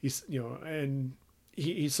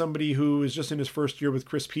 He's somebody who is just in his first year with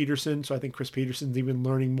Chris Peterson. So I think Chris Peterson's even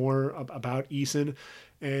learning more about Eason.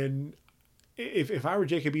 And if I were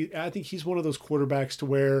Jacob Eason, I think he's one of those quarterbacks to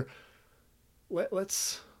where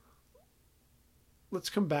let's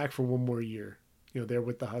come back for one more year, there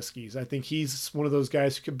with the Huskies. I think he's one of those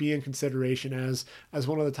guys who could be in consideration as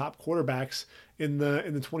one of the top quarterbacks in the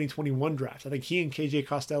 2021 draft. I think he and KJ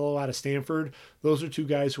Costello out of Stanford, those are 2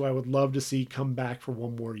 guys who I would love to see come back for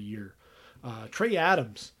one more year. Trey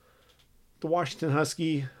Adams, the Washington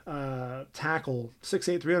Husky tackle,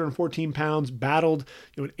 6'8", 314 pounds, battled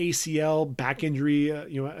an ACL back injury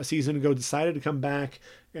a season ago, decided to come back,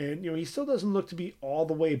 and he still doesn't look to be all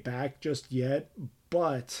the way back just yet,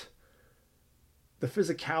 but the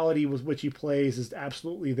physicality with which he plays is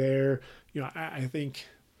absolutely there. I think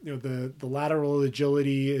the lateral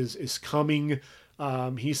agility is coming.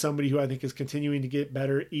 He's somebody who I think is continuing to get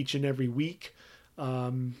better each and every week.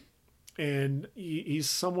 And he's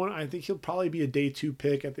someone, I think he'll probably be a day 2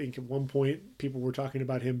 pick. I think at one point people were talking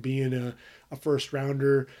about him being a first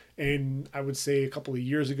rounder. And I would say a couple of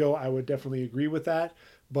years ago, I would definitely agree with that.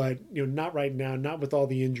 But, not right now, not with all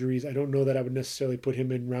the injuries. I don't know that I would necessarily put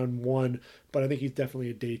him in round 1, but I think he's definitely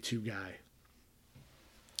a day 2 guy.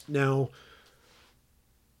 Now,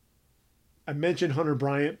 I mentioned Hunter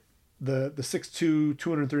Bryant, the 6'2",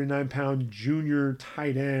 239-pound junior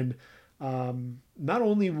tight end. Not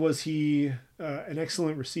only was he an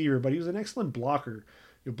excellent receiver, but he was an excellent blocker.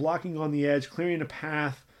 Blocking on the edge, clearing a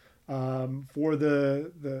path for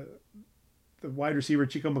the wide receiver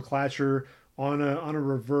Chico McClatcher on a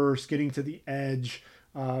reverse, getting to the edge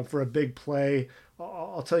for a big play.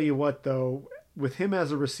 I'll tell you what, though, with him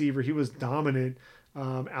as a receiver, he was dominant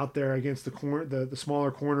out there against the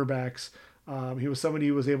smaller cornerbacks. He was somebody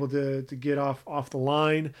who was able to get off the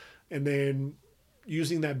line and then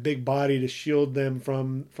using that big body to shield them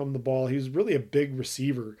from the ball. He was really a big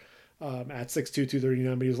receiver at 6'2",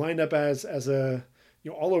 239, but he was lined up as a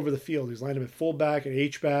all over the field. He was lined up at fullback, at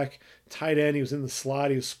H-back, tight end. He was in the slot.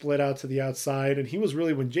 He was split out to the outside, and he was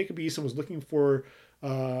really, when Jacob Eason was looking for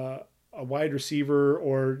a wide receiver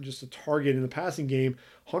or just a target in the passing game,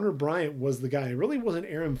 Hunter Bryant was the guy. It really wasn't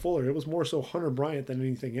Aaron Fuller. It was more so Hunter Bryant than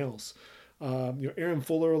anything else. Aaron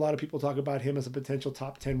Fuller, a lot of people talk about him as a potential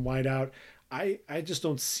top 10 wideout. I just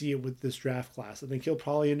don't see it with this draft class. I think he'll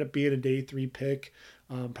probably end up being a day 3 pick.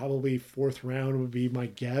 Probably 4th round would be my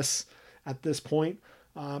guess at this point.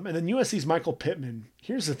 And then USC's Michael Pittman.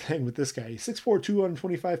 Here's the thing with this guy. He's 6'4",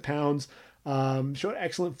 225 pounds. Showed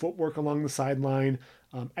excellent footwork along the sideline.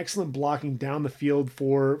 Excellent blocking down the field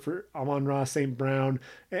for Amon-Ra St. Brown.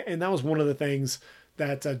 And that was one of the things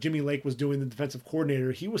that Jimmy Lake was doing, the defensive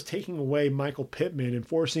coordinator. He was taking away Michael Pittman and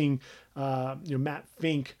forcing Matt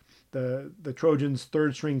Fink, the Trojans'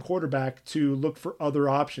 third-string quarterback, to look for other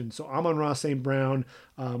options. So Amon-Ra St. Brown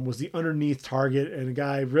was the underneath target, and a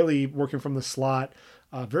guy really working from the slot,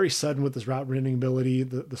 very sudden with his route running ability.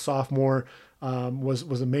 The sophomore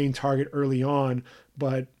was a main target early on,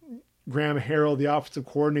 but Graham Harrell, the offensive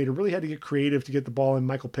coordinator, really had to get creative to get the ball in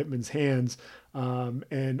Michael Pittman's hands,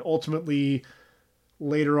 and ultimately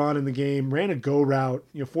later on in the game ran a go route,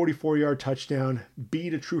 44-yard touchdown,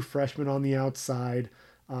 beat a true freshman on the outside.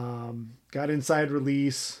 Got inside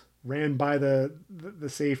release, ran by the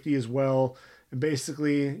safety as well, and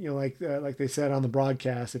basically, like they said on the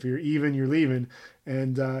broadcast, if you're even, you're leaving,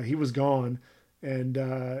 and he was gone, and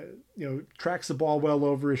tracks the ball well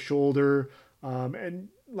over his shoulder, and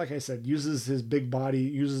like I said, uses his big body,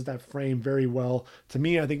 uses that frame very well. To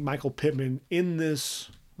me, I think Michael Pittman in this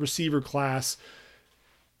receiver class,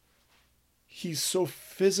 he's so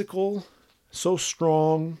physical, so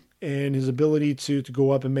strong, and his ability to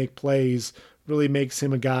go up and make plays really makes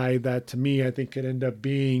him a guy that, to me, I think could end up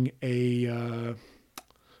being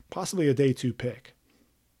possibly a day 2 pick.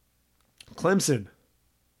 Clemson,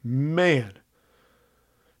 man,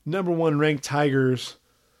 number 1 ranked Tigers.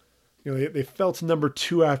 They fell to number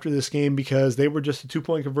 2 after this game because they were just a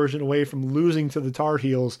 2-point conversion away from losing to the Tar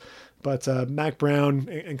Heels. But Mac Brown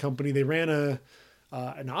and company, they ran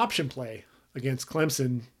an option play against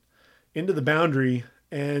Clemson into the boundary,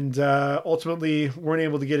 and ultimately weren't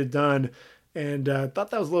able to get it done. And thought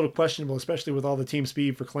that was a little questionable, especially with all the team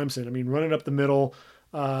speed for Clemson. I mean, running up the middle,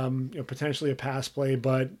 potentially a pass play,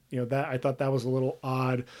 but that I thought that was a little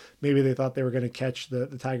odd. Maybe they thought they were going to catch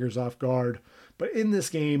the Tigers off guard. But in this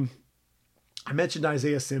game, I mentioned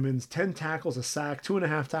Isaiah Simmons, 10 tackles, a sack,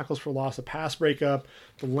 2.5 tackles for loss, a pass breakup.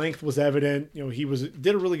 The length was evident. He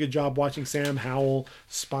did a really good job watching Sam Howell,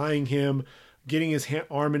 spying him, getting his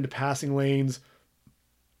arm into passing lanes,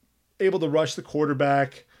 able to rush the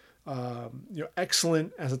quarterback.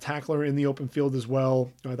 Excellent as a tackler in the open field as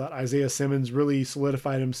well. I thought Isaiah Simmons really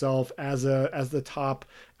solidified himself as the top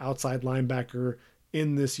outside linebacker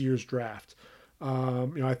in this year's draft.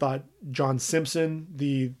 I thought John Simpson,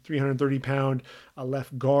 the 330-pound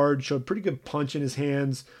left guard, showed pretty good punch in his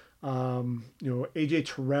hands. AJ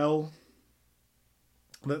Terrell,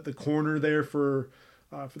 the corner there for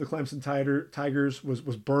the Clemson Tigers was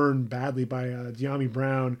burned badly by De'Ami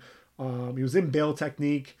Brown. He was in bail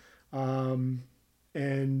technique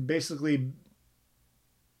and basically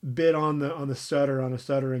bit on a stutter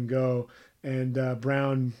and go, and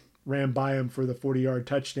Brown ran by him for the 40-yard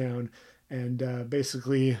touchdown, and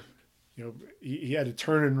basically, he had to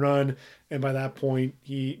turn and run, and by that point,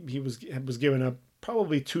 he was giving up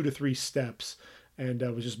probably 2 to 3 steps, and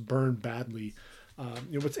was just burned badly.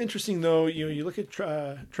 What's interesting though, you look at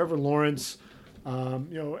Trevor Lawrence.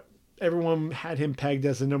 Everyone had him pegged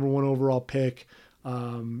as the number 1 overall pick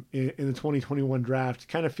in the 2021 draft.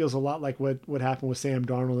 Kind of feels a lot like what happened with Sam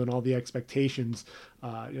Darnold and all the expectations.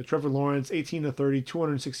 Trevor Lawrence, 18 to 30,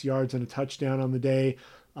 206 yards and a touchdown on the day.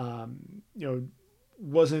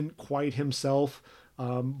 Wasn't quite himself.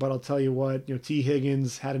 But I'll tell you what, T.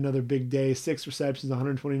 Higgins had another big day, 6 receptions,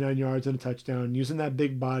 129 yards and a touchdown, using that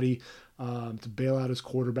big body to bail out his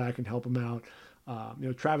quarterback and help him out.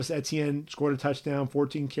 Travis Etienne scored a touchdown,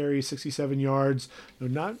 14 carries, 67 yards.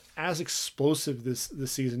 Not as explosive this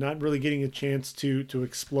season, not really getting a chance to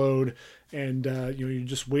explode. And you're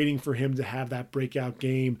just waiting for him to have that breakout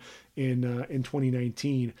game in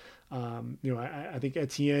 2019. I think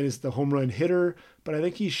Etienne is the home run hitter, but I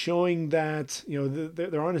think he's showing that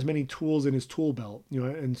there aren't as many tools in his tool belt.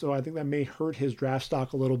 And so I think that may hurt his draft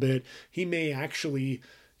stock a little bit. He may actually,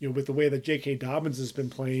 with the way that J.K. Dobbins has been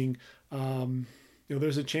playing,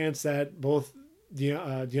 there's a chance that both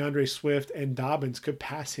DeAndre Swift and Dobbins could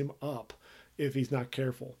pass him up if he's not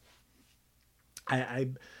careful. I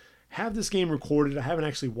have this game recorded. I haven't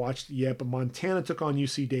actually watched it yet, but Montana took on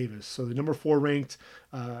UC Davis. So the number 4 ranked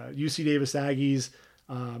UC Davis Aggies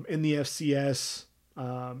in the FCS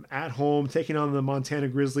at home, taking on the Montana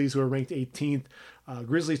Grizzlies, who are ranked 18th.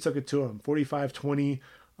 Grizzlies took it to them, 45-20.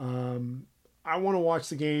 I want to watch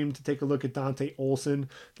the game to take a look at Dante Olson,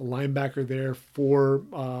 the linebacker there for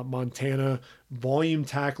Montana. Volume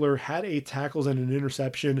tackler, had 8 tackles and an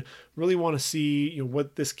interception. Really want to see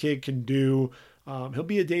what this kid can do. He'll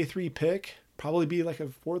be a day 3 pick, probably be like a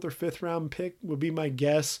 4th or 5th round pick would be my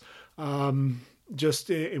guess.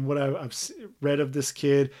 Just in what I've read of this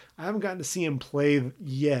kid, I haven't gotten to see him play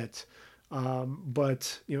yet.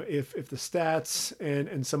 But if the stats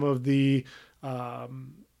and some of the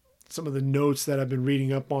notes that I've been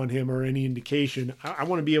reading up on him are any indication, I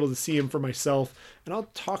want to be able to see him for myself, and I'll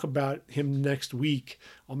talk about him next week.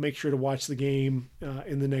 I'll make sure to watch the game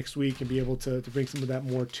in the next week and be able to bring some of that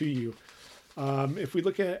more to you. If we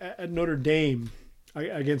look at Notre Dame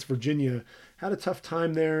against Virginia, had a tough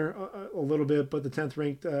time there a little bit, but the 10th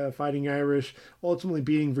ranked Fighting Irish ultimately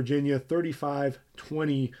beating Virginia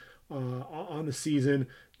 35-20 on the season.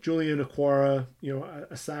 Julian Okwara,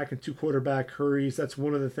 a sack and 2 quarterback hurries. That's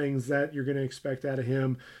one of the things that you're going to expect out of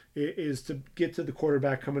him, is to get to the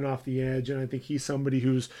quarterback coming off the edge. And I think he's somebody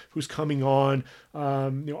who's coming on.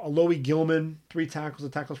 Alohi Gilman, 3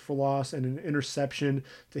 tackles for loss, and an interception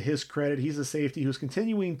to his credit. He's a safety who's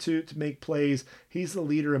continuing to make plays. He's the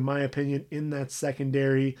leader, in my opinion, in that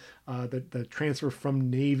secondary, the transfer from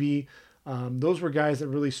Navy. Those were guys that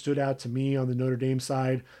really stood out to me on the Notre Dame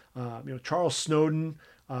side. Charles Snowden,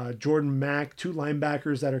 Jordan Mack, 2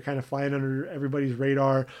 linebackers that are kind of flying under everybody's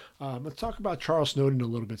radar. Let's talk about Charles Snowden a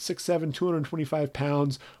little bit. 6'7", 225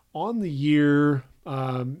 pounds on the year.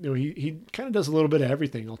 He kind of does a little bit of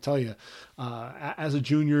everything, I'll tell you. As a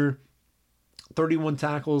junior, 31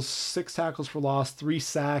 tackles, 6 tackles for loss, 3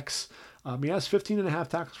 sacks. He has 15.5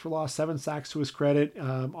 tackles for loss, 7 sacks to his credit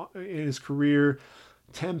in his career,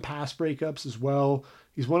 10 pass breakups as well.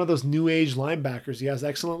 He's one of those new age linebackers. He has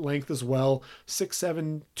excellent length as well.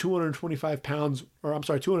 6'7", 235 pounds,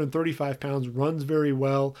 runs very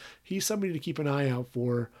well. He's somebody to keep an eye out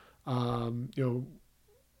for,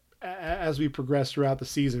 as we progress throughout the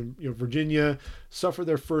season. Virginia suffered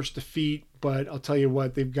their first defeat, but I'll tell you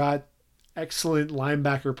what, they've got excellent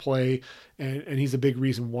linebacker play, and he's a big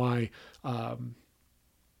reason why.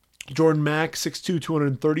 Jordan Mack, 6'2",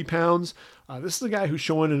 230 pounds. This is a guy who's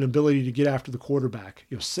showing an ability to get after the quarterback.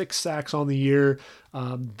 6 sacks on the year.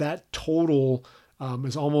 That total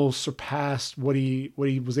has almost surpassed what he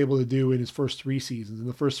was able to do in his first 3 seasons. In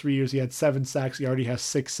the first 3 years, he had 7 sacks. He already has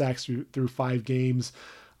 6 sacks through 5 games.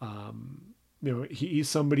 He's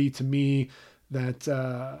somebody to me that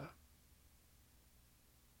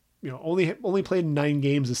only played 9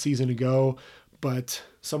 games a season ago, but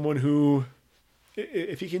someone who,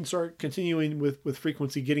 if he can start continuing with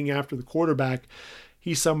frequency getting after the quarterback,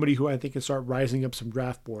 he's somebody who I think can start rising up some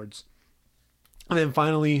draft boards. And then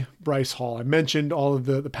finally, Bryce Hall. I mentioned all of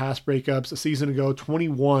the pass breakups a season ago,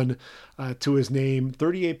 21 to his name,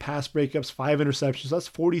 38 pass breakups, 5 interceptions. That's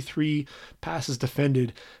 43 passes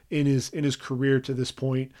defended in his career to this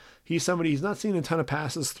point. He's somebody, he's not seen a ton of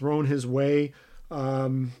passes thrown his way.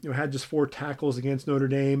 Had just 4 tackles against Notre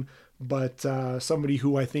Dame, but somebody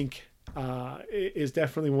who I think is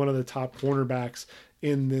definitely one of the top cornerbacks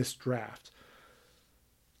in this draft.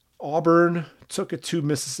 Auburn took it to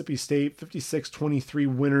Mississippi State, 56-23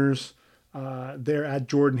 winners there at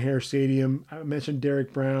Jordan-Hare Stadium. I mentioned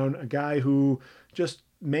Derek Brown, a guy who just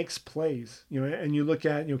makes plays, and you look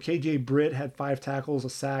at, KJ Britt had 5 tackles, a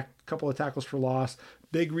sack, a couple of tackles for loss.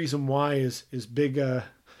 Big reason why is big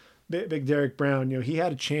Derek Brown. He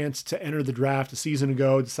had a chance to enter the draft a season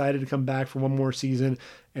ago, decided to come back for one more season,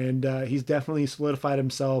 and he's definitely solidified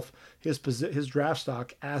himself, his draft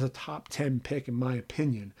stock as a top 10 pick, in my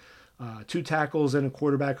opinion. 2 tackles and a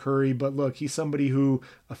quarterback hurry, but look, he's somebody who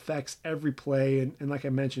affects every play. And like I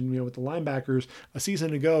mentioned, with the linebackers a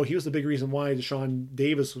season ago, he was the big reason why Deshaun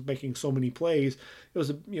Davis was making so many plays. It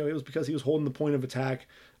was because he was holding the point of attack,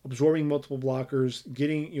 absorbing multiple blockers,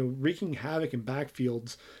 getting, wreaking havoc in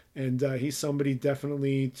backfields. And he's somebody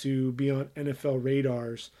definitely to be on NFL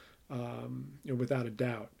radars, without a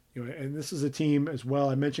doubt. And this is a team as well.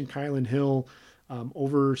 I mentioned Kylan Hill.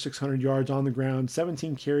 Over 600 yards on the ground,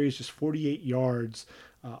 17 carries, just 48 yards.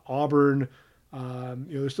 Auburn,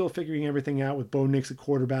 they're still figuring everything out with Bo Nix at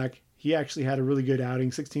quarterback. He actually had a really good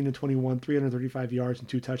outing, 16-21, 335 yards and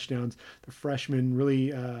 2 touchdowns. The freshman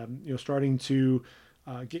really, starting to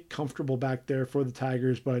get comfortable back there for the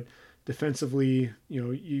Tigers, but defensively,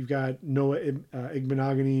 you've got Noah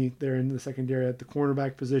Igbenogany there in the secondary at the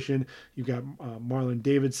cornerback position. You've got Marlon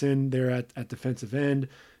Davidson there at defensive end.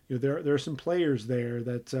 There are some players there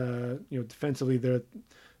that defensively, the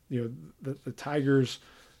Tigers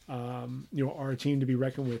are a team to be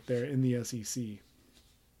reckoned with there in the SEC.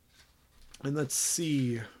 And let's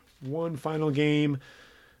see, one final game,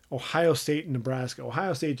 Ohio State and Nebraska.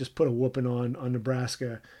 Ohio State just put a whooping on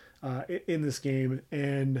Nebraska in this game,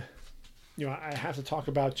 and I have to talk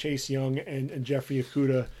about Chase Young and Jeffrey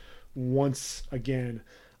Okudah once again.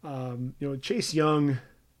 Chase Young.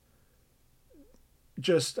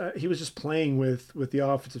 He was just playing with the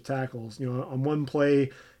offensive tackles. On one play,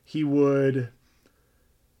 he would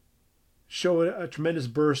show a tremendous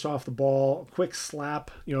burst off the ball, a quick slap,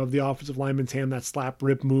 of the offensive lineman's hand, that slap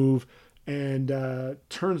rip move, and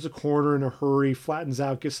turns the corner in a hurry, flattens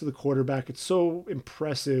out, gets to the quarterback. It's so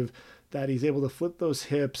impressive that he's able to flip those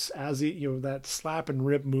hips as he, that slap and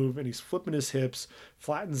rip move, and he's flipping his hips,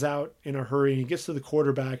 flattens out in a hurry, and he gets to the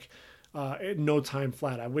quarterback in no time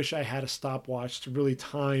flat. I wish I had a stopwatch to really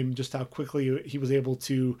time just how quickly he was able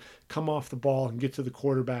to come off the ball and get to the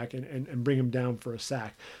quarterback and bring him down for a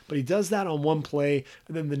sack. But he does that on one play,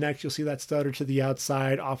 and then the next you'll see that stutter to the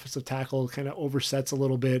outside, offensive tackle kind of oversets a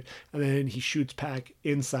little bit, and then he shoots back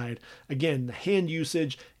inside. Again, the hand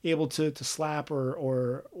usage, able to slap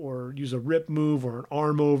or use a rip move or an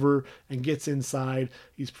arm over and gets inside.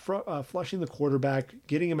 He's flushing the quarterback,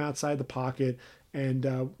 getting him outside the pocket. And,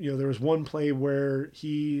 there was one play where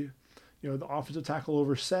he, the offensive tackle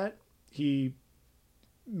overset. He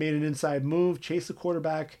made an inside move, chased the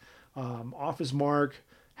quarterback off his mark,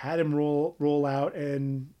 had him roll out,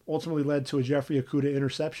 and ultimately led to a Jeffrey Okudah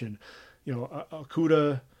interception.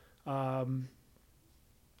 Okudah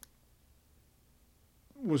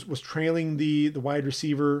was trailing the wide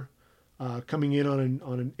receiver coming in on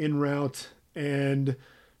an in route, and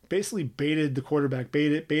basically baited the quarterback,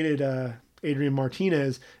 baited Adrian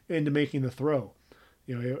Martinez into making the throw,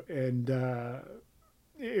 and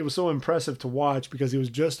it was so impressive to watch because he was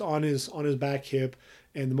just on his back hip,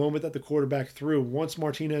 and the moment that the quarterback threw, once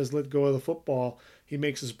Martinez let go of the football, he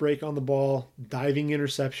makes his break on the ball, diving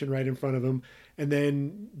interception right in front of him, and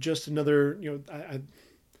then just another, I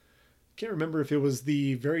can't remember if it was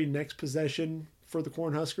the very next possession for the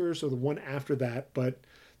Cornhuskers or the one after that, but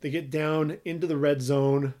they get down into the red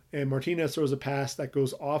zone, and Martinez throws a pass that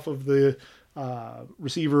goes off of the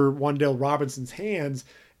receiver Wan'Dale Robinson's hands,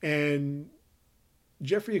 and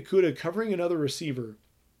Jeffrey Okudah, covering another receiver,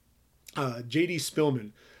 J.D.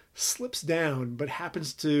 Spillman, slips down but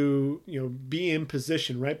happens to be in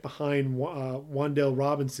position right behind Wan'Dale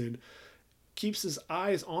Robinson, keeps his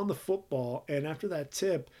eyes on the football, and after that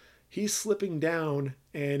tip, he's slipping down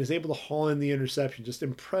and is able to haul in the interception. Just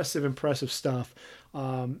impressive stuff.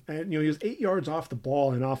 And he was 8 yards off the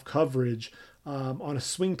ball and off coverage on a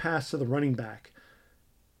swing pass to the running back.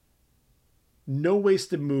 No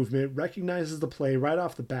wasted movement, recognizes the play right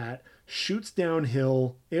off the bat, shoots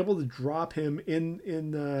downhill, able to drop him in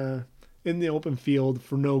the open field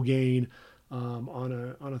for no gain on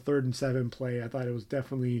a 3rd and 7 play. I thought it was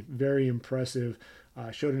definitely very impressive.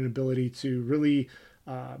 Showed an ability to really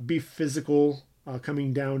be physical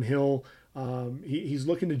coming downhill. He's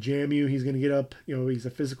looking to jam you. He's going to get up. He's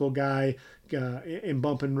a physical guy in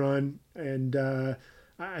bump and run. And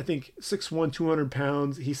I think 6'1", 200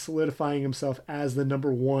 pounds. He's solidifying himself as the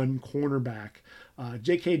number 1 cornerback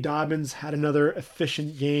J.K. Dobbins had another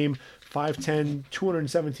efficient game, 5'10",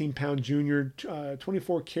 217-pound junior,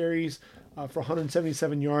 24 carries for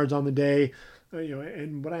 177 yards on the day.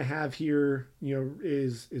 And what I have here,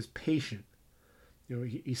 is patient.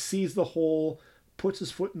 He sees the hole, puts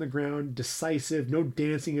his foot in the ground, decisive, no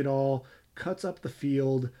dancing at all, cuts up the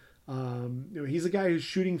field. He's a guy who's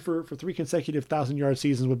shooting for 3 consecutive 1,000-yard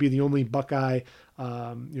seasons. Would be the only Buckeye,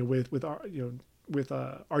 with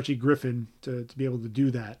Archie Griffin to be able to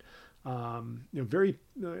do that. Very,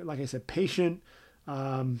 like I said, patient.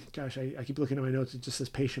 I keep looking at my notes. It just says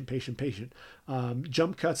patient.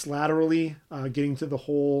 Jump cuts laterally, getting to the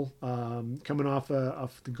hole, coming off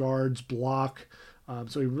the guard's block.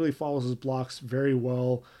 So he really follows his blocks very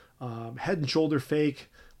well. Head and shoulder fake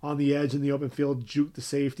on the edge in the open field, juke the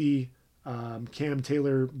safety. Cam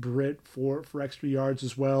Taylor Britt for extra yards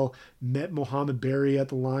as well. Met Mohamed Barry at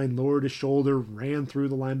the line, lowered his shoulder, ran through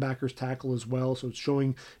the linebacker's tackle as well. So it's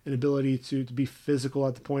showing an ability to be physical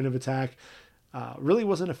at the point of attack. Really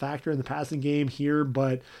wasn't a factor in the passing game here,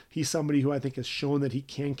 but he's somebody who I think has shown that he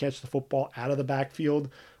can catch the football out of the backfield.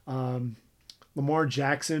 Lamar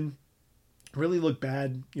Jackson really looked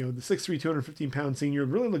bad. The 6'3", 215-pound senior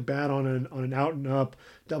really looked bad on an out and up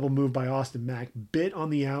double move by Austin Mack. Bit on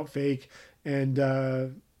the out fake,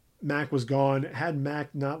 and Mack was gone. Had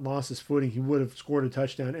Mack not lost his footing, he would have scored a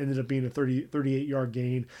touchdown. Ended up being a 38-yard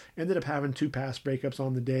gain. Ended up having 2 pass breakups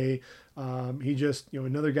on the day. He just,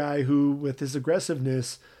 another guy who, with his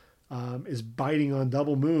aggressiveness, is biting on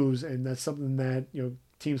double moves, and that's something that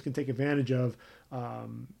teams can take advantage of.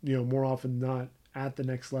 More often than not at the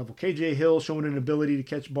next level. KJ Hill showing an ability to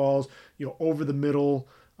catch balls, over the middle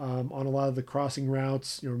on a lot of the crossing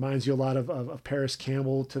routes. Reminds you a lot of Paris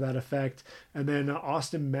Campbell to that effect. And then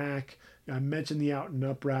Austin Mack, I mentioned the out and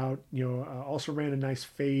up route. Also ran a nice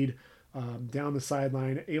fade down the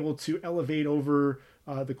sideline, able to elevate over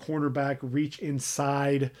the cornerback, reach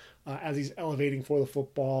inside as he's elevating for the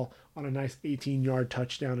football on a nice 18-yard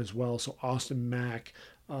touchdown as well. So Austin Mack,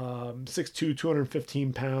 6'2",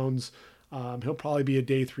 215 pounds. He'll probably be a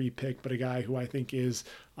day 3 pick, but a guy who I think is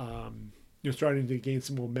starting to gain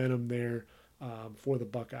some momentum there for the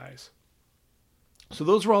Buckeyes. So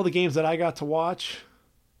those were all the games that I got to watch.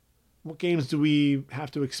 What games do we have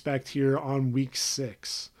to expect here on week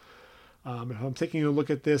 6? If I'm taking a look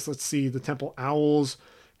at this, let's see. The Temple Owls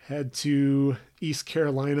head to East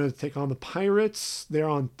Carolina to take on the Pirates. They're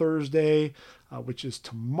on Thursday, which is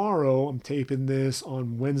tomorrow. I'm taping this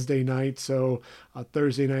on Wednesday night, so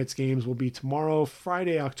Thursday night's games will be tomorrow,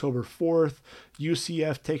 Friday, October 4th.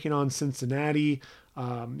 UCF taking on Cincinnati.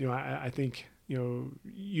 I think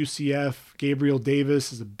UCF, Gabriel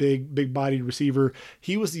Davis is a big-bodied receiver.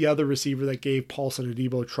 He was the other receiver that gave Paulson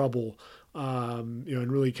Adebo trouble,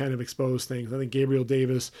 and really kind of exposed things. I think Gabriel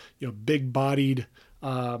Davis, big-bodied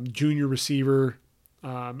junior receiver,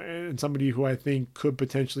 and somebody who I think could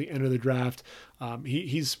potentially enter the draft.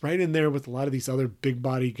 He's right in there with a lot of these other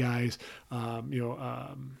big-bodied guys.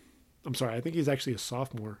 I'm sorry, I think he's actually a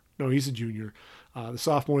sophomore. No, he's a junior. The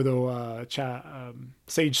sophomore, though,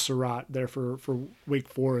 Sage Surratt there for Wake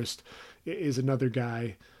Forest is another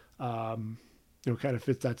guy, kind of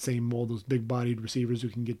fits that same mold, those big-bodied receivers who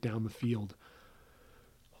can get down the field.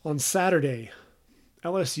 On Saturday,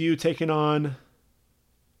 LSU taking on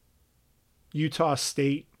Utah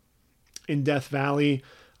State in Death Valley.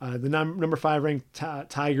 The number 5 ranked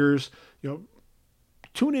Tigers.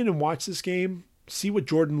 Tune in and watch this game. See what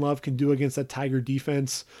Jordan Love can do against that Tiger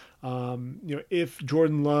defense. If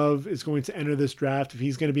Jordan Love is going to enter this draft, if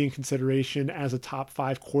he's going to be in consideration as a top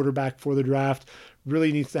 5 quarterback for the draft,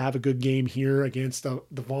 really needs to have a good game here against the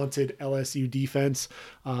vaunted LSU defense.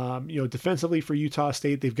 Defensively for Utah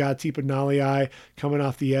State, they've got Tipa Nalei coming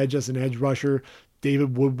off the edge as an edge rusher.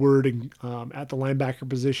 David Woodward at the linebacker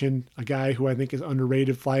position, a guy who I think is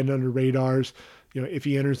underrated, flying under radars. If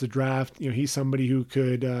he enters the draft, he's somebody who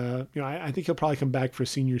could, I think he'll probably come back for a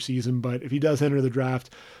senior season, but if he does enter the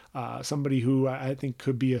draft, somebody who I think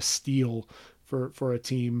could be a steal for a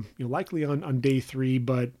team, likely on day 3,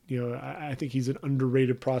 but, I think he's an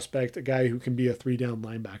underrated prospect, a guy who can be a 3-down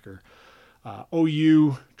linebacker.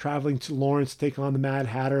 OU traveling to Lawrence to take on the Mad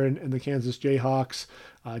Hatter and the Kansas Jayhawks.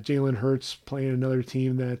 Jalen Hurts playing another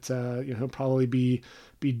team that he'll probably be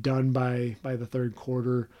done by the third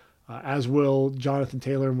quarter. As will Jonathan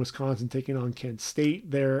Taylor in Wisconsin taking on Kent State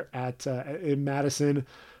there in Madison.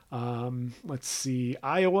 Let's see,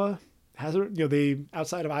 Iowa hasn't, they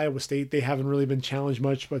outside of Iowa State, they haven't really been challenged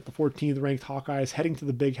much, but the 14th ranked Hawkeyes heading to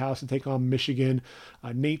the Big House to take on Michigan.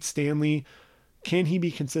 Nate Stanley Can he be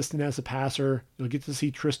consistent as a passer? You'll get to see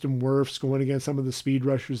Tristan Wirfs going against some of the speed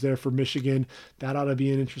rushers there for Michigan. That ought to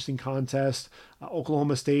be an interesting contest.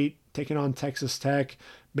 Oklahoma State taking on Texas Tech.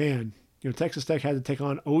 Man, Texas Tech had to take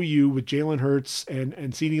on OU with Jalen Hurts and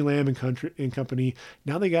CeeDee Lamb and company.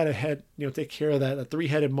 Now they got to take care of that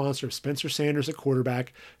three-headed monster of Spencer Sanders at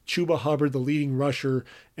quarterback, Chuba Hubbard, the leading rusher,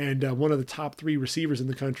 and one of the top 3 receivers in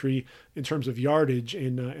the country in terms of yardage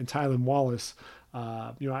in Tylan Wallace.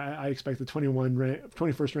 I expect the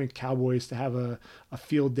 21st ranked Cowboys to have a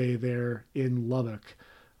field day there in Lubbock.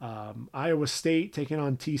 Iowa State taking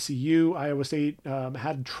on TCU. Iowa State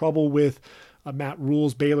had trouble with Matt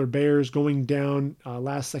Rule's Baylor Bears going down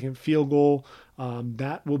last-second field goal.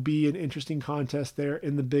 That will be an interesting contest there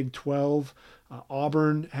in the Big 12.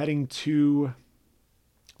 Auburn heading to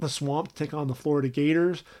the Swamp to take on the Florida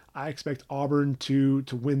Gators. I expect Auburn to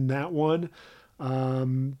win that one.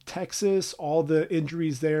 Texas, all the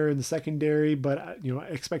injuries there in the secondary, but I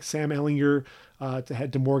expect Sam Ehlinger to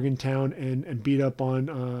head to Morgantown and beat up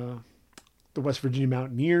on the West Virginia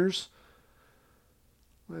Mountaineers.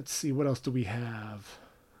 Let's see, what else do we have?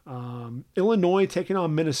 Illinois taking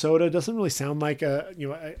on Minnesota. Doesn't really sound like a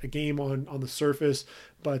game on the surface,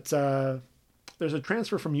 but there's a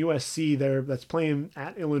transfer from USC there that's playing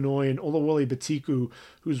at Illinois, and Olawale Batiku,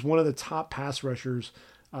 who's one of the top pass rushers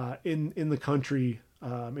in the country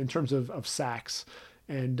in terms of sacks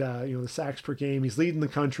and the sacks per game. He's leading the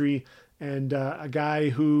country, and a guy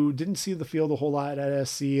who didn't see the field a whole lot at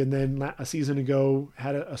SC, and then a season ago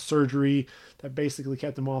had a surgery that basically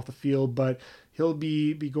kept him off the field. But he'll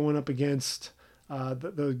be going up against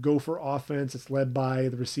the Gopher offense. It's led by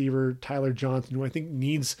the receiver Tyler Johnson, who I think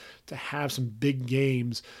needs to have some big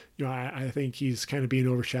games. I think he's kind of being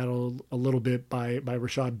overshadowed a little bit by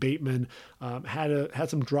Rashad Bateman. Had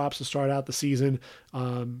some drops to start out the season.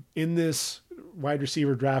 In this wide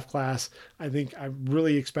receiver draft class, I think I'm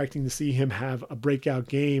really expecting to see him have a breakout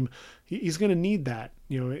game. He's going to need that.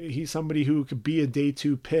 He's somebody who could be a day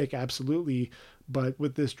 2 pick, absolutely. But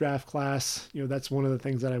with this draft class, that's one of the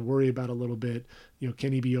things that I worry about a little bit.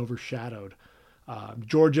 Can he be overshadowed?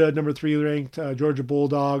 Georgia, number 3 ranked, Georgia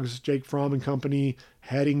Bulldogs, Jake Fromm and company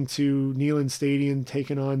heading to Neyland Stadium,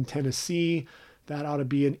 taking on Tennessee. That ought to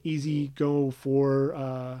be an easy go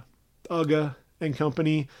for Uga and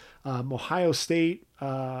company. Ohio State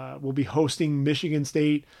will be hosting Michigan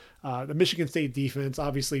State. The Michigan State defense,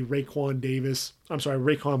 obviously Raekwon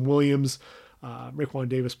Williams. Raekwon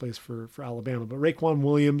Davis plays for Alabama, but Raekwon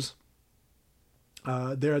Williams,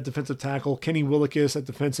 they're at defensive tackle. Kenny Willekes at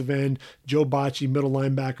defensive end. Joe Bocci, middle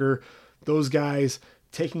linebacker. Those guys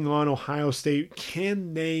taking on Ohio State.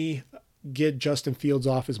 Can they get Justin Fields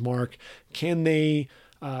off his mark? Can they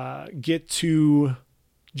get to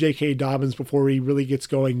J.K. Dobbins before he really gets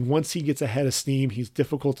going? Once he gets ahead of steam, he's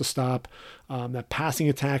difficult to stop. That passing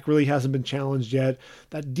attack really hasn't been challenged yet.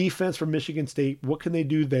 That defense from Michigan State, what can they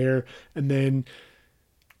do there? And then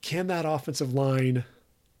can that offensive line,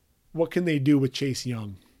 what can they do with Chase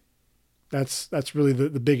Young? That's really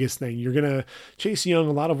the biggest thing. You're going to, Chase Young,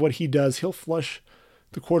 a lot of what he does, he'll flush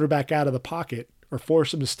the quarterback out of the pocket or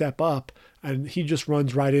force him to step up, and he just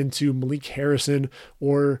runs right into Malik Harrison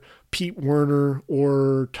or Pete Werner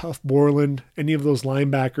or Tuff Borland, any of those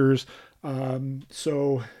linebackers. And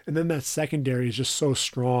then that secondary is just so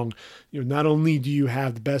strong. Not only do you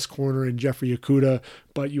have the best corner in Jeffrey Okudah,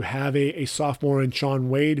 but you have a sophomore in Sean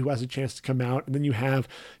Wade who has a chance to come out. And then you have,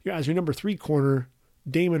 as your number 3 corner,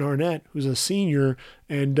 Damon Arnett, who's a senior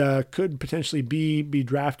and could potentially be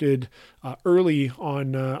drafted early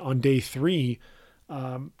on day 3.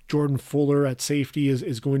 Jordan Fuller at safety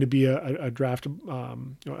is going to be a draft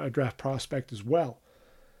prospect as well.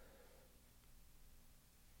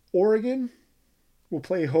 Oregon will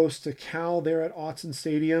play host to Cal there at Autzen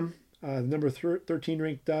Stadium. The number 13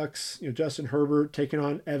 ranked Ducks, Justin Herbert taking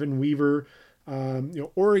on Evan Weaver.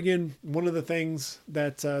 Oregon, one of the things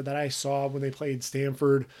that I saw when they played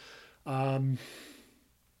Stanford, Calvin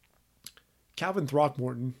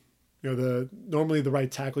Throckmorton, normally the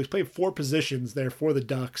right tackle. He's played 4 positions there for the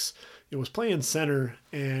Ducks. Was playing center,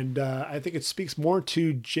 and I think it speaks more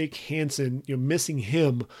to Jake Hansen, missing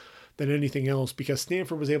him than anything else, because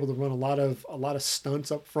Stanford was able to run a lot of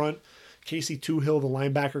stunts up front. Casey Toohill, the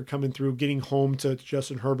linebacker, coming through, getting home to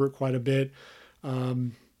Justin Herbert quite a bit.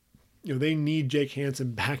 They need Jake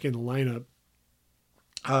Hansen back in the lineup.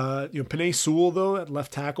 Penei Sewell, though, at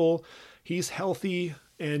left tackle, he's healthy.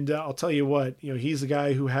 And I'll tell you what, he's a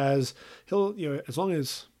guy who as long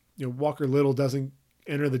as, Walker Little doesn't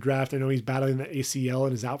enter the draft, I know he's battling the ACL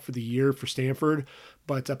and is out for the year for Stanford,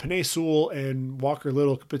 But Penei Sewell and Walker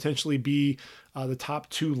Little could potentially be the top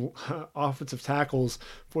two offensive tackles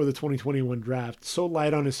for the 2021 draft. So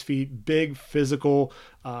light on his feet, big, physical.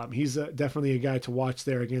 He's definitely a guy to watch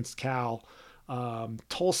there against Cal.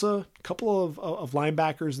 Tulsa, a couple of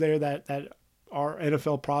linebackers there that are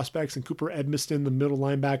NFL prospects, and Cooper Edmiston, the middle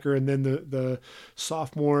linebacker, and then the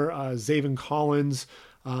sophomore Zaven Collins.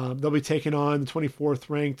 They'll be taking on the 24th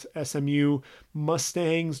ranked SMU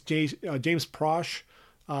Mustangs. James Prosch,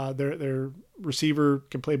 their receiver,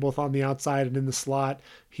 can play both on the outside and in the slot.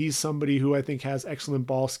 He's somebody who I think has excellent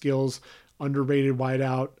ball skills. Underrated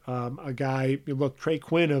wideout, a guy. Look, Trey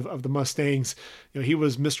Quinn of the Mustangs. He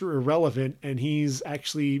was Mr. Irrelevant, and he's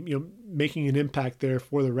actually making an impact there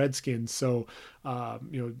for the Redskins. So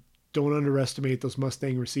don't underestimate those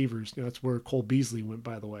Mustang receivers. That's where Cole Beasley went,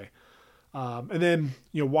 by the way. And then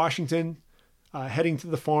Washington heading to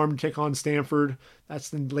the Farm to take on Stanford. That's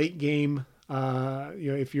the late game.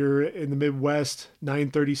 If you're in the Midwest,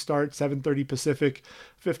 9:30 start, 7:30 Pacific,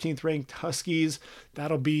 15th ranked Huskies.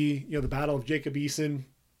 That'll be the battle of Jacob Eason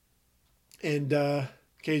and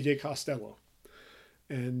KJ Costello.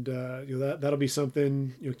 And that'll be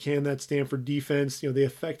something. Can that Stanford defense? They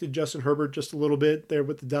affected Justin Herbert just a little bit there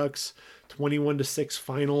with the Ducks. 21-6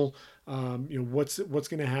 final. What's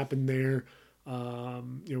going to happen there?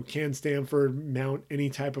 Can Stanford mount any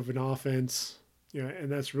type of an offense?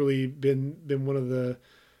 And that's really been one of the,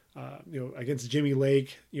 against Jimmy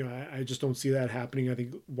Lake. I just don't see that happening. I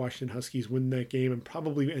think Washington Huskies win that game and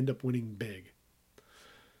probably end up winning big.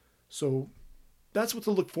 So that's what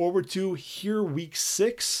to look forward to here, week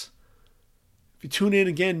 6. If you tune in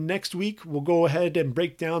again next week, we'll go ahead and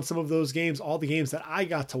break down some of those games, all the games that I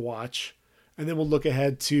got to watch, and then we'll look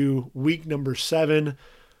ahead to week number 7.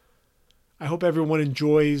 I hope everyone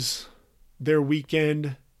enjoys their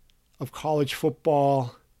weekend of college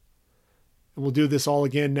football, and we'll do this all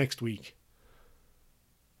again next week.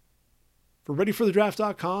 For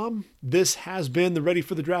ReadyForTheDraft.com, this has been the Ready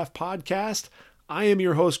for the Draft podcast. I am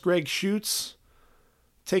your host, Greg Schutz.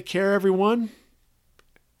 Take care, everyone.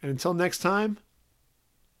 And until next time,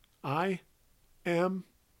 I am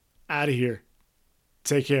out of here.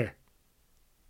 Take care.